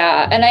fed.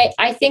 Yeah. And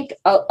I think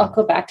I'll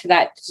go back to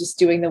that, just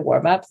doing the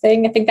warm up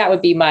thing. I think that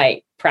would be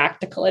my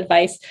practical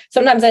advice.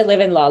 Sometimes I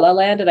live in la la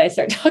land and I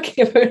start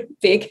talking about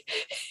big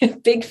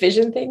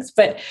vision things,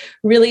 but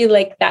really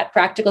like that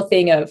practical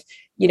thing of,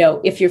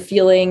 if you're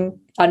feeling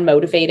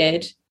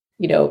unmotivated,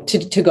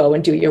 to go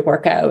and do your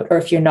workout, or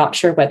if you're not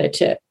sure whether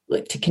to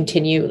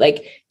continue,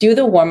 like do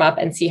the warm up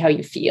and see how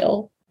you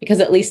feel, because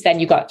at least then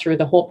you got through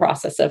the whole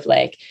process of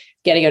like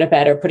getting out of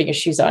bed or putting your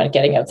shoes on,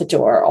 getting out the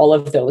door, all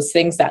of those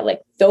things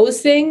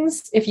those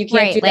things, if you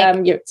can't do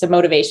them, it's a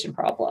motivation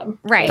problem.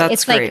 Right.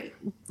 It's great.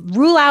 Like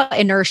rule out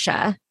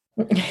inertia.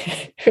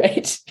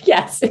 Right.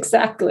 Yes,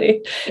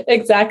 exactly.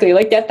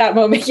 Like get that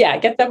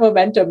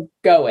momentum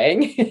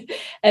going.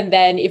 And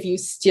then if you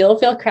still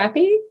feel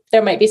crappy,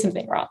 there might be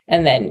something wrong.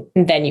 And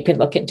then you can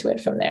look into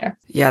it from there.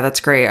 Yeah, that's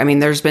great. I mean,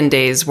 there's been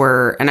days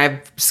where, and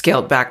I've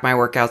scaled back my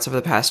workouts over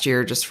the past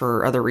year just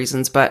for other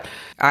reasons, but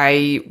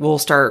I will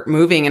start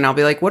moving and I'll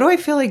be like, what do I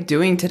feel like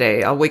doing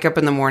today? I'll wake up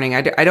in the morning.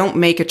 I don't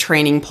make a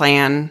training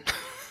plan.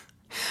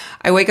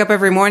 I wake up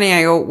every morning,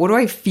 I go, what do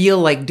I feel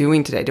like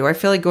doing today? Do I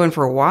feel like going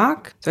for a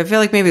walk? Do I feel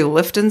like maybe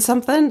lifting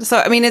something? So,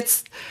 I mean,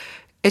 it's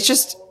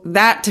just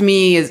that to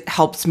me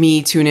helps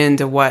me tune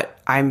into what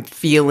I'm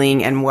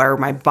feeling and where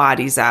my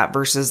body's at,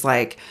 versus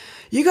like,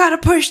 you got to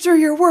push through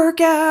your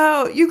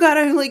workout. You got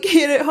to like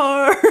hit it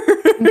hard.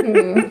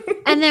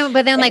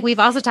 But then like we've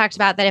also talked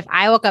about that if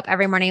I woke up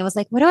every morning and was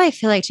like, what do I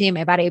feel like doing in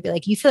my body? I'd be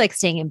like, you feel like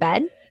staying in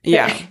bed?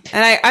 Yeah.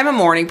 And I'm a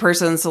morning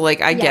person. So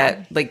like I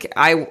get like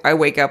I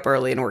wake up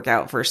early and work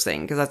out first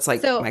thing because that's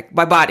like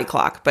my body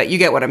clock. But you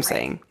get what I'm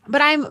saying.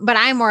 But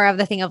I'm more of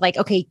the thing of like,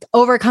 okay,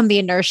 overcome the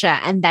inertia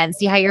and then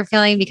see how you're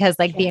feeling, because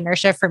like the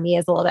inertia for me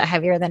is a little bit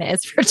heavier than it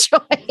is for Joy.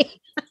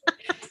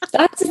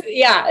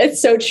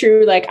 It's so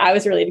true. Like I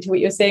was relating to what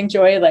you were saying,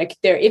 Joy, like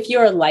if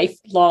you're a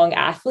lifelong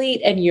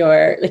athlete and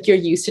you're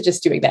used to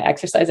just doing that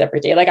exercise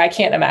every day, like I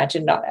can't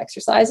imagine not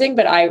exercising,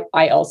 but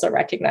I also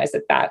recognize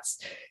that that's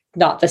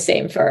not the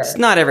same for it's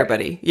not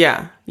everybody.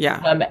 Yeah.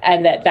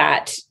 And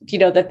that, you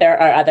know, that there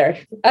are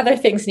other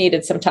things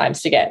needed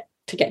sometimes to get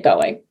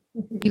going.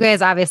 You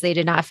guys obviously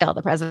did not fail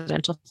the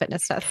presidential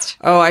fitness test.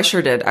 Oh, I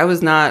sure did. I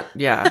was not.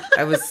 Yeah,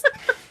 I was.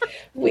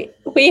 we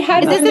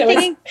had.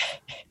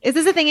 Is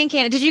this a thing in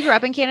Canada? Did you grow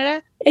up in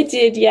Canada? I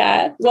did.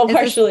 Yeah. Well,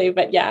 partially,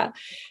 but yeah.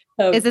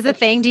 Is this a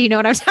thing? Do you know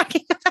what I'm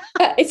talking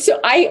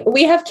about?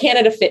 We have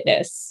Canada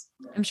Fitness.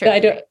 I'm sure. I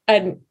don't,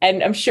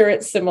 and I'm sure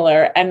it's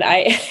similar. And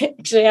I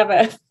actually have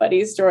a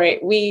funny story.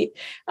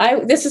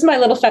 This is my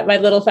little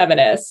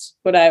feminist.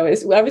 When I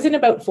was in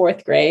about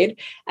 4th grade,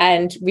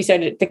 and we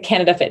started the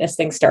Canada Fitness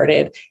thing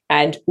started,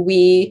 and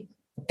the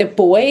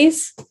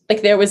boys,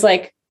 like there was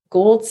like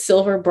gold,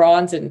 silver,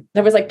 bronze, and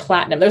there was like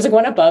platinum. There was like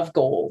one above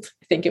gold.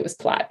 I think it was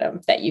platinum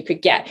that you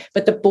could get,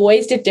 but the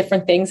boys did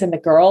different things than the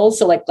girls.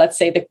 So like, let's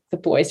say the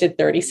boys did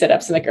 30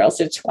 sit-ups and the girls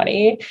did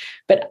 20.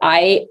 But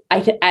I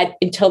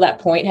until that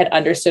point had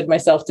understood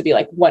myself to be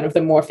like one of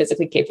the more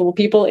physically capable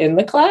people in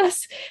the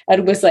class,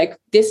 and was like,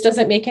 this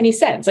doesn't make any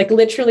sense. Like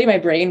literally my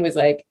brain was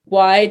like,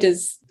 why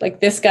does like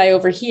this guy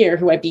over here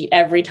who I beat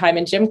every time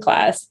in gym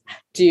class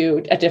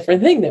do a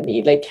different thing than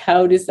me? Like,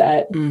 how does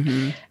that?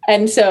 Mm-hmm.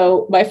 And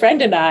so my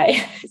friend and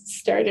I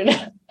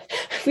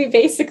we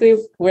basically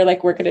were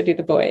like, we're going to do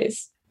the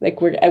boys.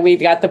 Like we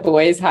got the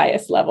boys'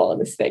 highest level in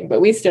this thing,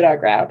 but we stood our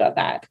ground on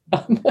that.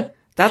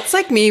 That's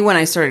like me when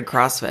I started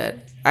CrossFit.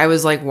 I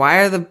was like,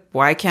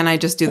 why can't I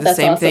just do the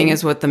same thing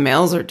as what the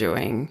males are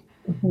doing?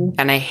 Mm-hmm.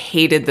 And I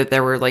hated that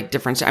there were like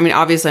different. I mean,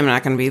 obviously I'm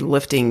not going to be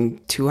lifting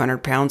 200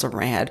 pounds over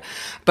my head,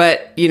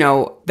 but you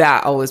know,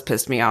 that always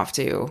pissed me off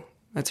too.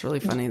 That's really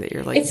funny that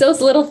you're like, it's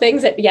those little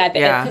things that,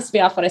 it pissed me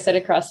off when I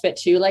started CrossFit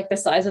too. Like the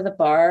size of the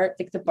bar,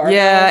 like the bar.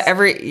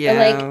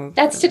 Like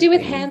that's to do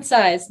with hand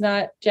size,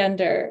 not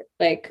gender.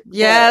 Like,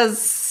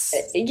 yes,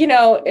 you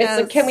know,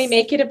 it's like, can we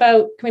make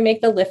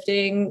the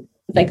lifting,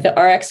 like the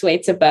RX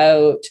weights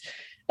about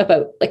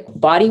like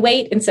body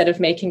weight instead of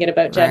making it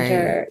about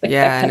gender? Right. Like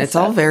and it's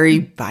all very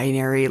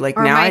binary. Like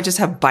now I just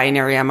have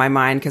binary on my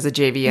mind because of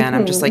JVN. Mm-hmm.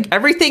 I'm just like,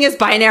 everything is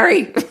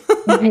binary.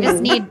 I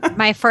just need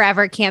my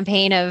forever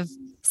campaign of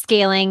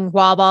scaling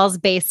wall balls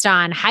based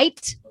on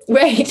height.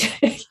 Right.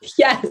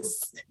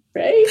 Yes.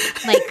 Right.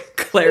 Like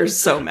Claire's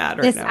so mad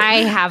right now. I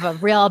have a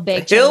real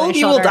big hill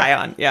you will die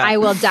on. Yeah. I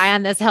will die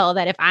on this hill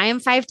that if I am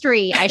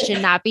 5'3", I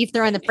should not be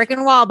throwing the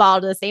freaking wall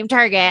ball to the same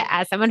target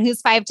as someone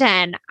who's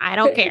 5'10". I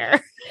don't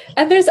care.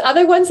 And there's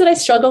other ones that I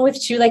struggle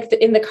with too, like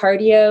in the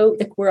cardio,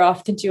 like we're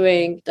often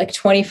doing like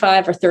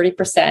 25 or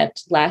 30%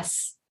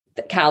 less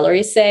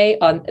calories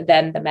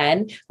than the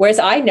men. Whereas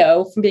I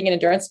know from being in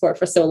endurance sport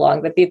for so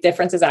long that the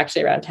difference is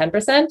actually around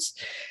 10%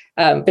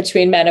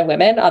 between men and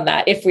women on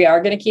that, if we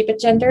are going to keep it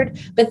gendered.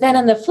 But then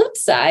on the flip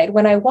side,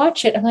 when I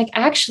watch it, I'm like,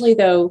 actually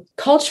though,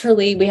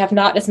 culturally, we have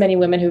not as many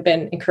women who've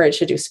been encouraged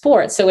to do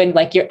sports. So in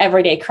like your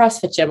everyday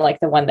CrossFit gym, like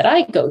the one that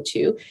I go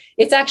to,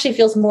 it actually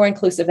feels more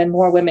inclusive and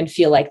more women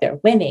feel like they're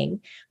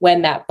winning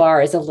when that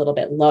bar is a little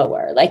bit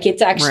lower. Like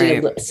it's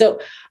actually, so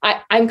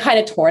I'm kind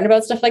of torn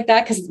about stuff like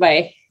that because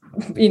my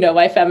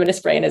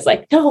feminist brain is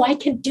like, no, I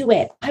can do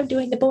it. I'm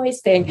doing the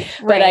boys thing.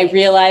 Right. But I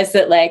realized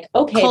that like,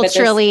 okay,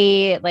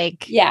 culturally,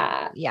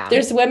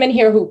 there's women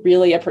here who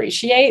really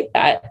appreciate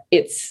that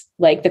it's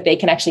like that they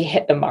can actually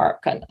hit the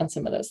mark on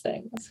some of those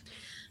things.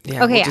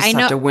 Yeah, okay. We'll just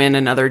have to win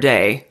another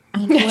day.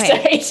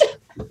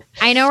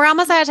 I know we're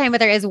almost out of time, but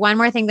there is one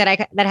more thing that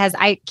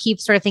I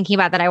keep sort of thinking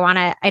about that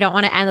I don't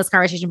want to end this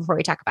conversation before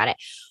we talk about it,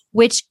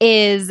 which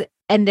is,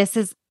 and this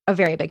is a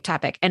very big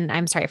topic, and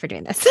I'm sorry for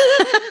doing this.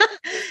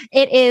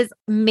 It is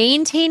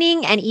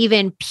maintaining and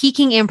even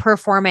peaking in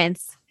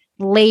performance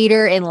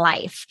later in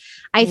life.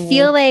 I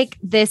feel like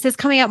this is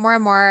coming up more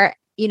and more,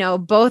 you know,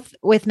 both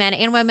with men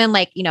and women,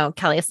 like, you know,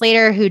 Kelly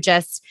Slater, who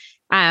just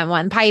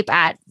won pipe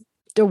at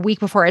the week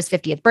before his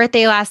 50th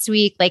birthday last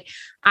week. Like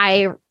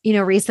I, you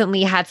know,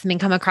 recently had something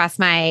come across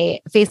my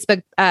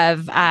Facebook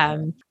of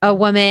a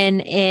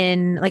woman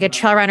in like a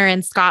trail runner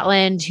in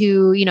Scotland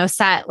who, you know,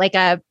 set like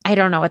I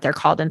don't know what they're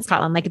called in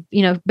Scotland, like,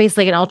 you know,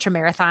 basically an ultra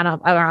marathon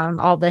around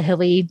all the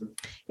hilly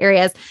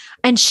areas.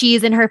 And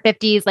she's in her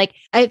 50s. Like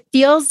it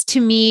feels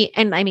to me,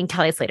 and I mean,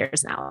 Kelly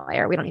Slater's an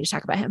outlier. We don't need to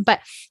talk about him, but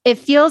it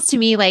feels to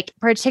me like,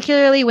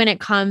 particularly when it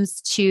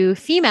comes to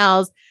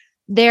females,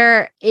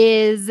 there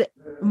is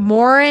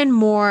more and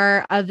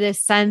more of this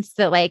sense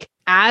that like,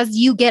 as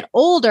you get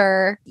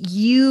older,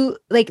 you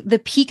like the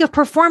peak of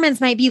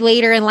performance might be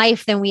later in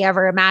life than we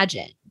ever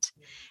imagined.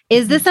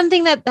 Is this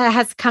something that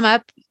has come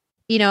up,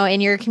 you know,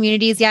 in your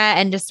communities yet?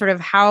 And just sort of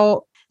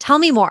tell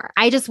me more.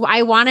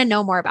 I want to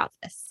know more about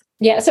this.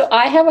 Yeah. So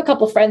I have a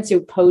couple friends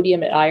who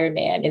podium at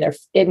Ironman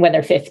when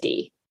they're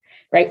 50,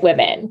 right?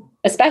 Women,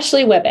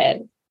 especially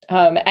women.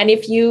 And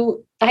if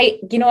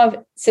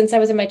since I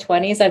was in my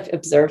 20s, I've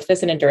observed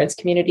this in endurance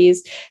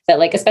communities that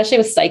like, especially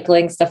with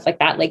cycling, stuff like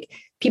that, like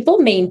people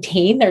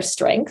maintain their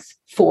strength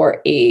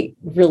for a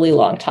really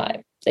long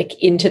time,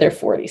 like into their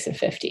 40s and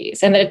 50s,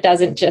 and that it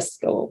doesn't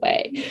just go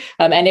away.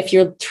 And if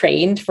you're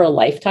trained for a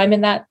lifetime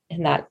in that,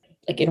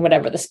 like in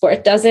whatever the sport,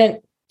 it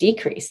doesn't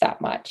decrease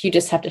that much. You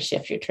just have to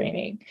shift your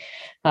training.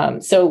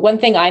 So one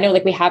thing I know,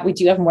 like we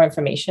do have more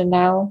information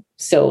now.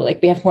 So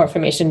like we have more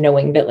information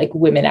knowing that like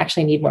women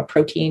actually need more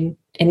protein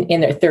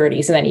in their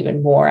 30s and then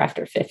even more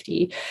after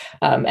 50.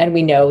 And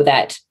we know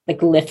that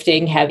like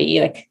lifting heavy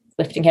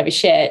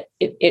shit,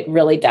 it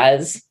really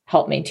does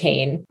help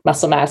maintain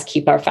muscle mass,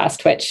 keep our fast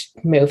twitch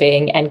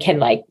moving, and can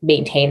like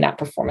maintain that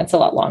performance a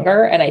lot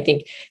longer. And I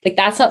think like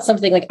that's not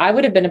something like I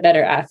would have been a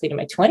better athlete in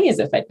my 20s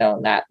if I'd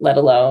known that, let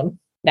alone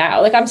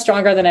now. Like I'm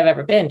stronger than I've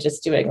ever been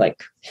just doing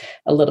like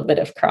a little bit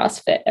of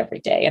CrossFit every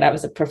day. And I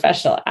was a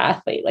professional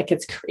athlete. Like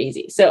it's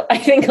crazy. So I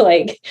think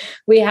like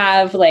we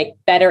have like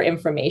better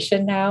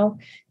information now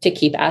to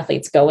keep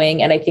athletes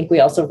going. And I think we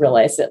also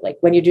realize that like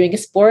when you're doing a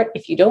sport,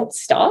 if you don't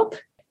stop,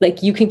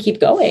 like you can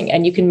keep going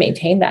and you can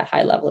maintain that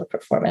high level of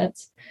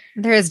performance.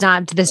 There is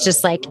not this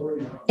just like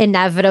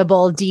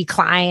inevitable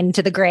decline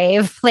to the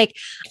grave. Like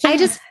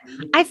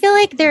I feel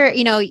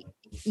like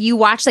you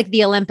watch like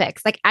the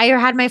Olympics. Like I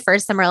had my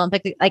first Summer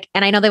Olympics, like,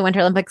 and I know the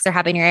Winter Olympics are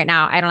happening right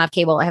now. I don't have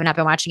cable. I have not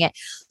been watching it,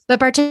 but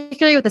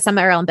particularly with the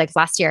Summer Olympics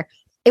last year,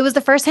 it was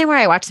the first time where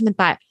I watched them and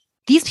thought,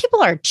 these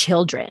people are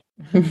children.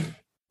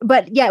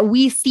 But yet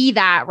we see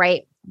that,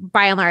 right,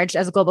 by and large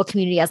as a global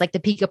community as like the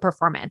peak of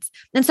performance.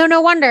 And so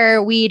no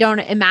wonder we don't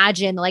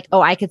imagine like,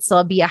 oh, I could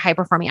still be a high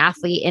performing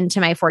athlete into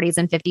my 40s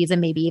and 50s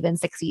and maybe even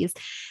 60s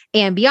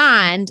and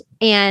beyond.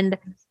 And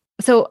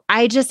so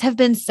I just have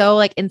been so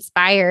like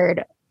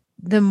inspired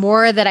the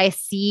more that I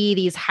see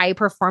these high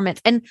performance,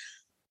 and,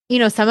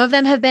 some of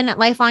them have been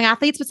lifelong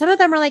athletes, but some of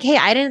them are like, hey,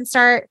 I didn't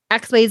start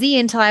XYZ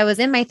until I was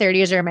in my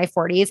 30s or my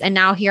 40s. And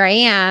now here I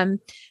am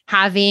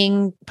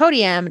having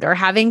podiumed or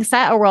having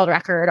set a world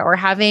record or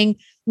having,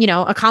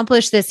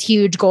 accomplished this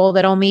huge goal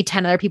that only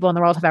 10 other people in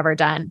the world have ever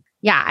done.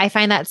 Yeah. I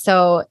find that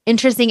so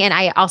interesting. And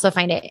I also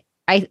find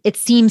it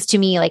seems to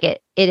me like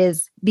it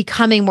is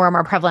becoming more and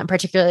more prevalent,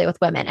 particularly with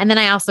women. And then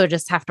I also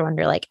just have to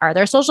wonder, like, are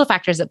there social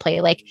factors at play?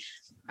 Like,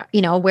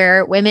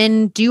 where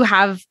women do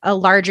have a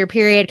larger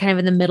period kind of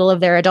in the middle of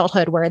their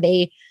adulthood where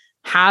they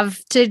have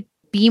to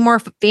be more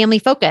family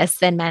focused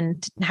than men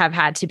have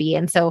had to be.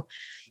 And so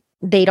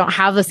they don't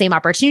have the same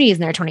opportunities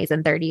in their 20s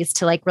and 30s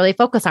to like really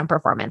focus on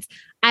performance.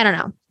 I don't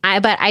know.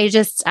 But I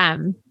just,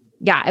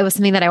 it was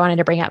something that I wanted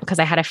to bring up because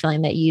I had a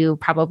feeling that you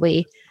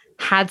probably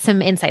had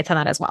some insights on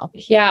that as well.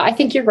 Yeah, I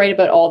think you're right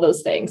about all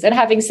those things. And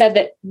having said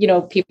that,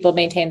 people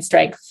maintain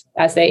strength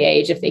as they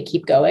age if they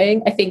keep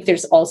going. I think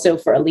there's also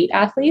for elite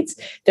athletes,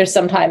 there's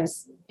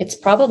sometimes it's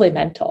probably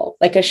mental,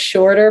 like a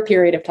shorter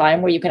period of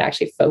time where you can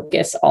actually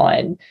focus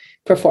on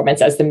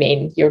performance as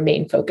your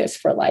main focus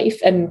for life.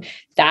 And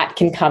that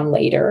can come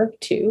later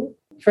too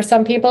for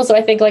some people. So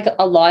I think like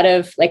a lot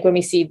of like when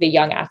we see the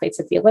young athletes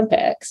at the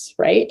Olympics,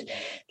 right?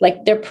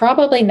 Like they're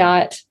probably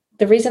not,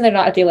 the reason they're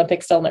not at the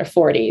Olympics still in their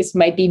 40s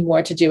might be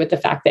more to do with the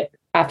fact that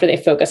after they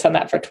focus on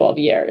that for 12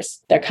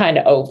 years, they're kind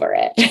of over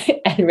it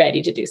and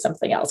ready to do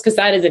something else. Because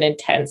that is an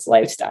intense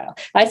lifestyle.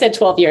 I said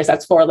 12 years,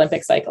 that's 4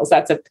 Olympic cycles.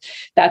 That's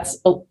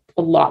a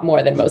lot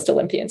more than most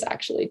Olympians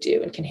actually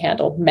do and can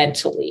handle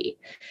mentally,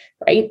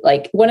 right?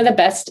 Like one of the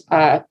best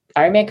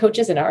Ironman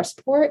coaches in our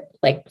sport,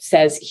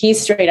 he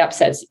straight up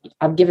says,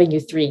 I'm giving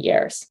you 3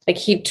 years. Like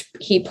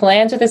he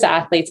plans with his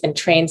athletes and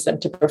trains them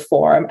to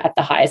perform at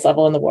the highest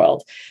level in the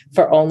world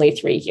for only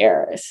 3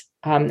 years.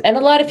 And a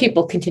lot of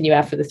people continue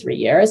after the 3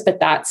 years, but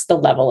that's the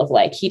level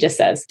of he just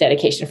says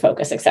dedication,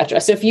 focus,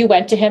 etc. So if you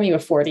went to him, you were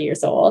 40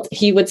 years old,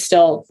 he would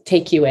still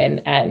take you in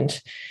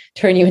and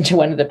turn you into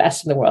one of the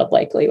best in the world,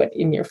 likely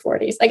in your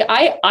 40s. Like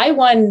I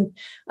won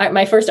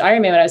my first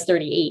Ironman when I was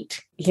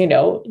 38,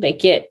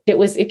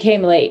 it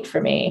came late for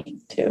me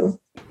too.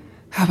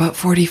 How about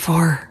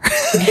 44?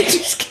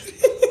 Just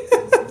kidding.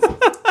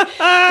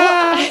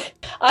 Well,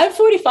 I'm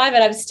 45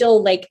 and I'm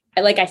still like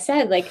I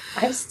said,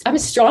 I'm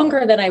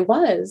stronger than I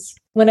was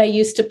when I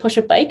used to push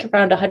a bike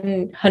around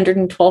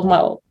 112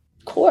 mile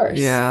course.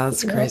 Yeah,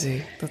 that's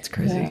crazy. That's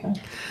crazy. Yeah.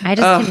 I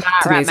just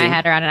cannot wrap my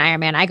head around an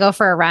Ironman. I go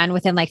for a run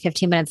within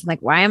 15 minutes. I'm like,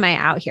 why am I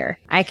out here?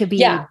 I could be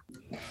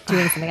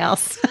doing something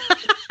else.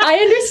 I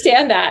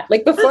understand that.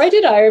 Before I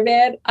did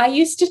Ironman, I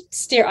used to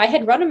stare. I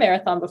had run a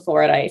marathon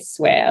before and I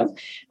swam,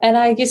 and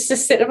I used to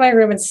sit in my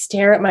room and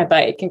stare at my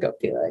bike and go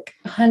be like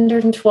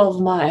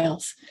 112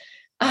 miles.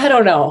 I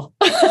don't know.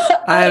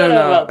 I don't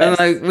know.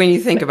 And when you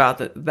think about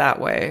it that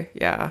way,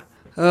 yeah.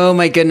 Oh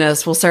my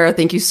goodness. Well, Sarah,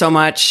 thank you so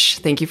much.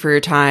 Thank you for your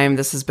time.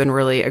 This has been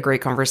really a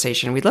great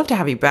conversation. We'd love to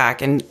have you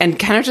back and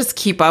kind of just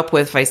keep up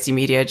with Feisty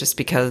Media just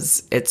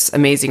because it's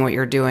amazing what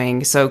you're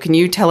doing. So can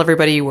you tell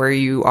everybody where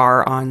you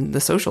are on the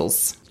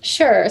socials?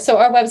 Sure. So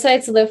our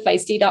website's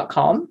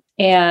livefeisty.com.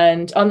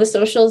 And on the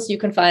socials, you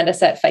can find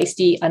us at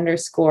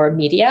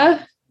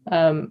feisty_media.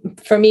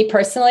 For me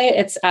personally,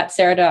 it's at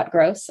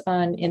sarah.gross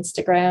on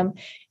Instagram.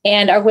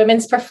 And our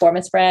women's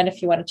performance brand,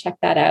 if you want to check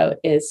that out,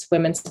 is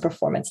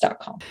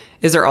womensperformance.com.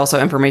 Is there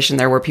also information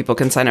there where people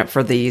can sign up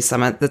for the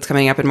summit that's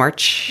coming up in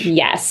March?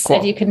 Yes. Cool.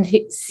 And you can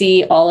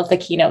see all of the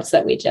keynotes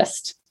that we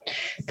just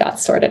got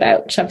sorted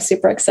out, which I'm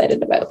super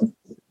excited about.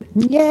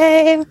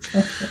 Yay.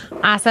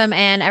 Awesome.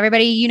 And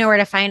everybody, you know where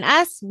to find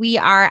us. We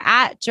are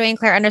at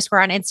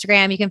JoyandClaire_ on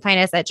Instagram. You can find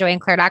us at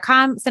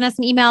joyandclaire.com. Send us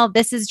an email.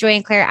 This is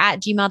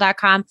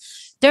joyandclaire@gmail.com.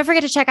 Don't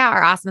forget to check out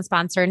our awesome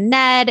sponsor,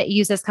 Ned.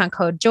 Use discount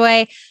code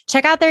JOY.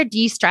 Check out their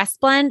de-stress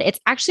blend. It's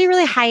actually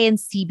really high in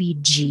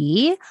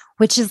CBG,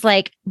 which is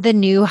like the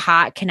new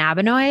hot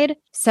cannabinoid.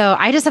 So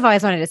I just have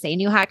always wanted to say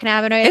new hot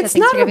cannabinoid. It's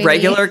not a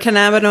regular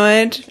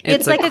cannabinoid.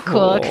 It's like a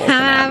cool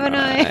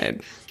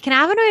cannabinoid.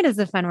 Cannabinoid is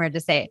a fun word to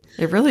say.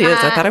 It really is.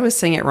 I thought I was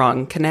saying it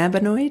wrong.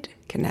 Cannabinoid?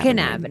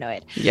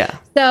 Cannabinoid. Yeah.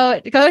 So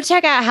go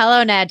check out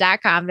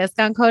helloned.com,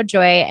 discount code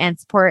JOY, and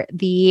support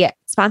the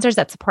sponsors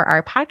that support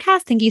our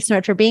podcast. Thank you so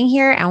much for being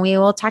here, and we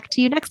will talk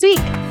to you next week.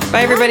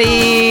 Bye,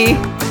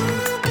 everybody.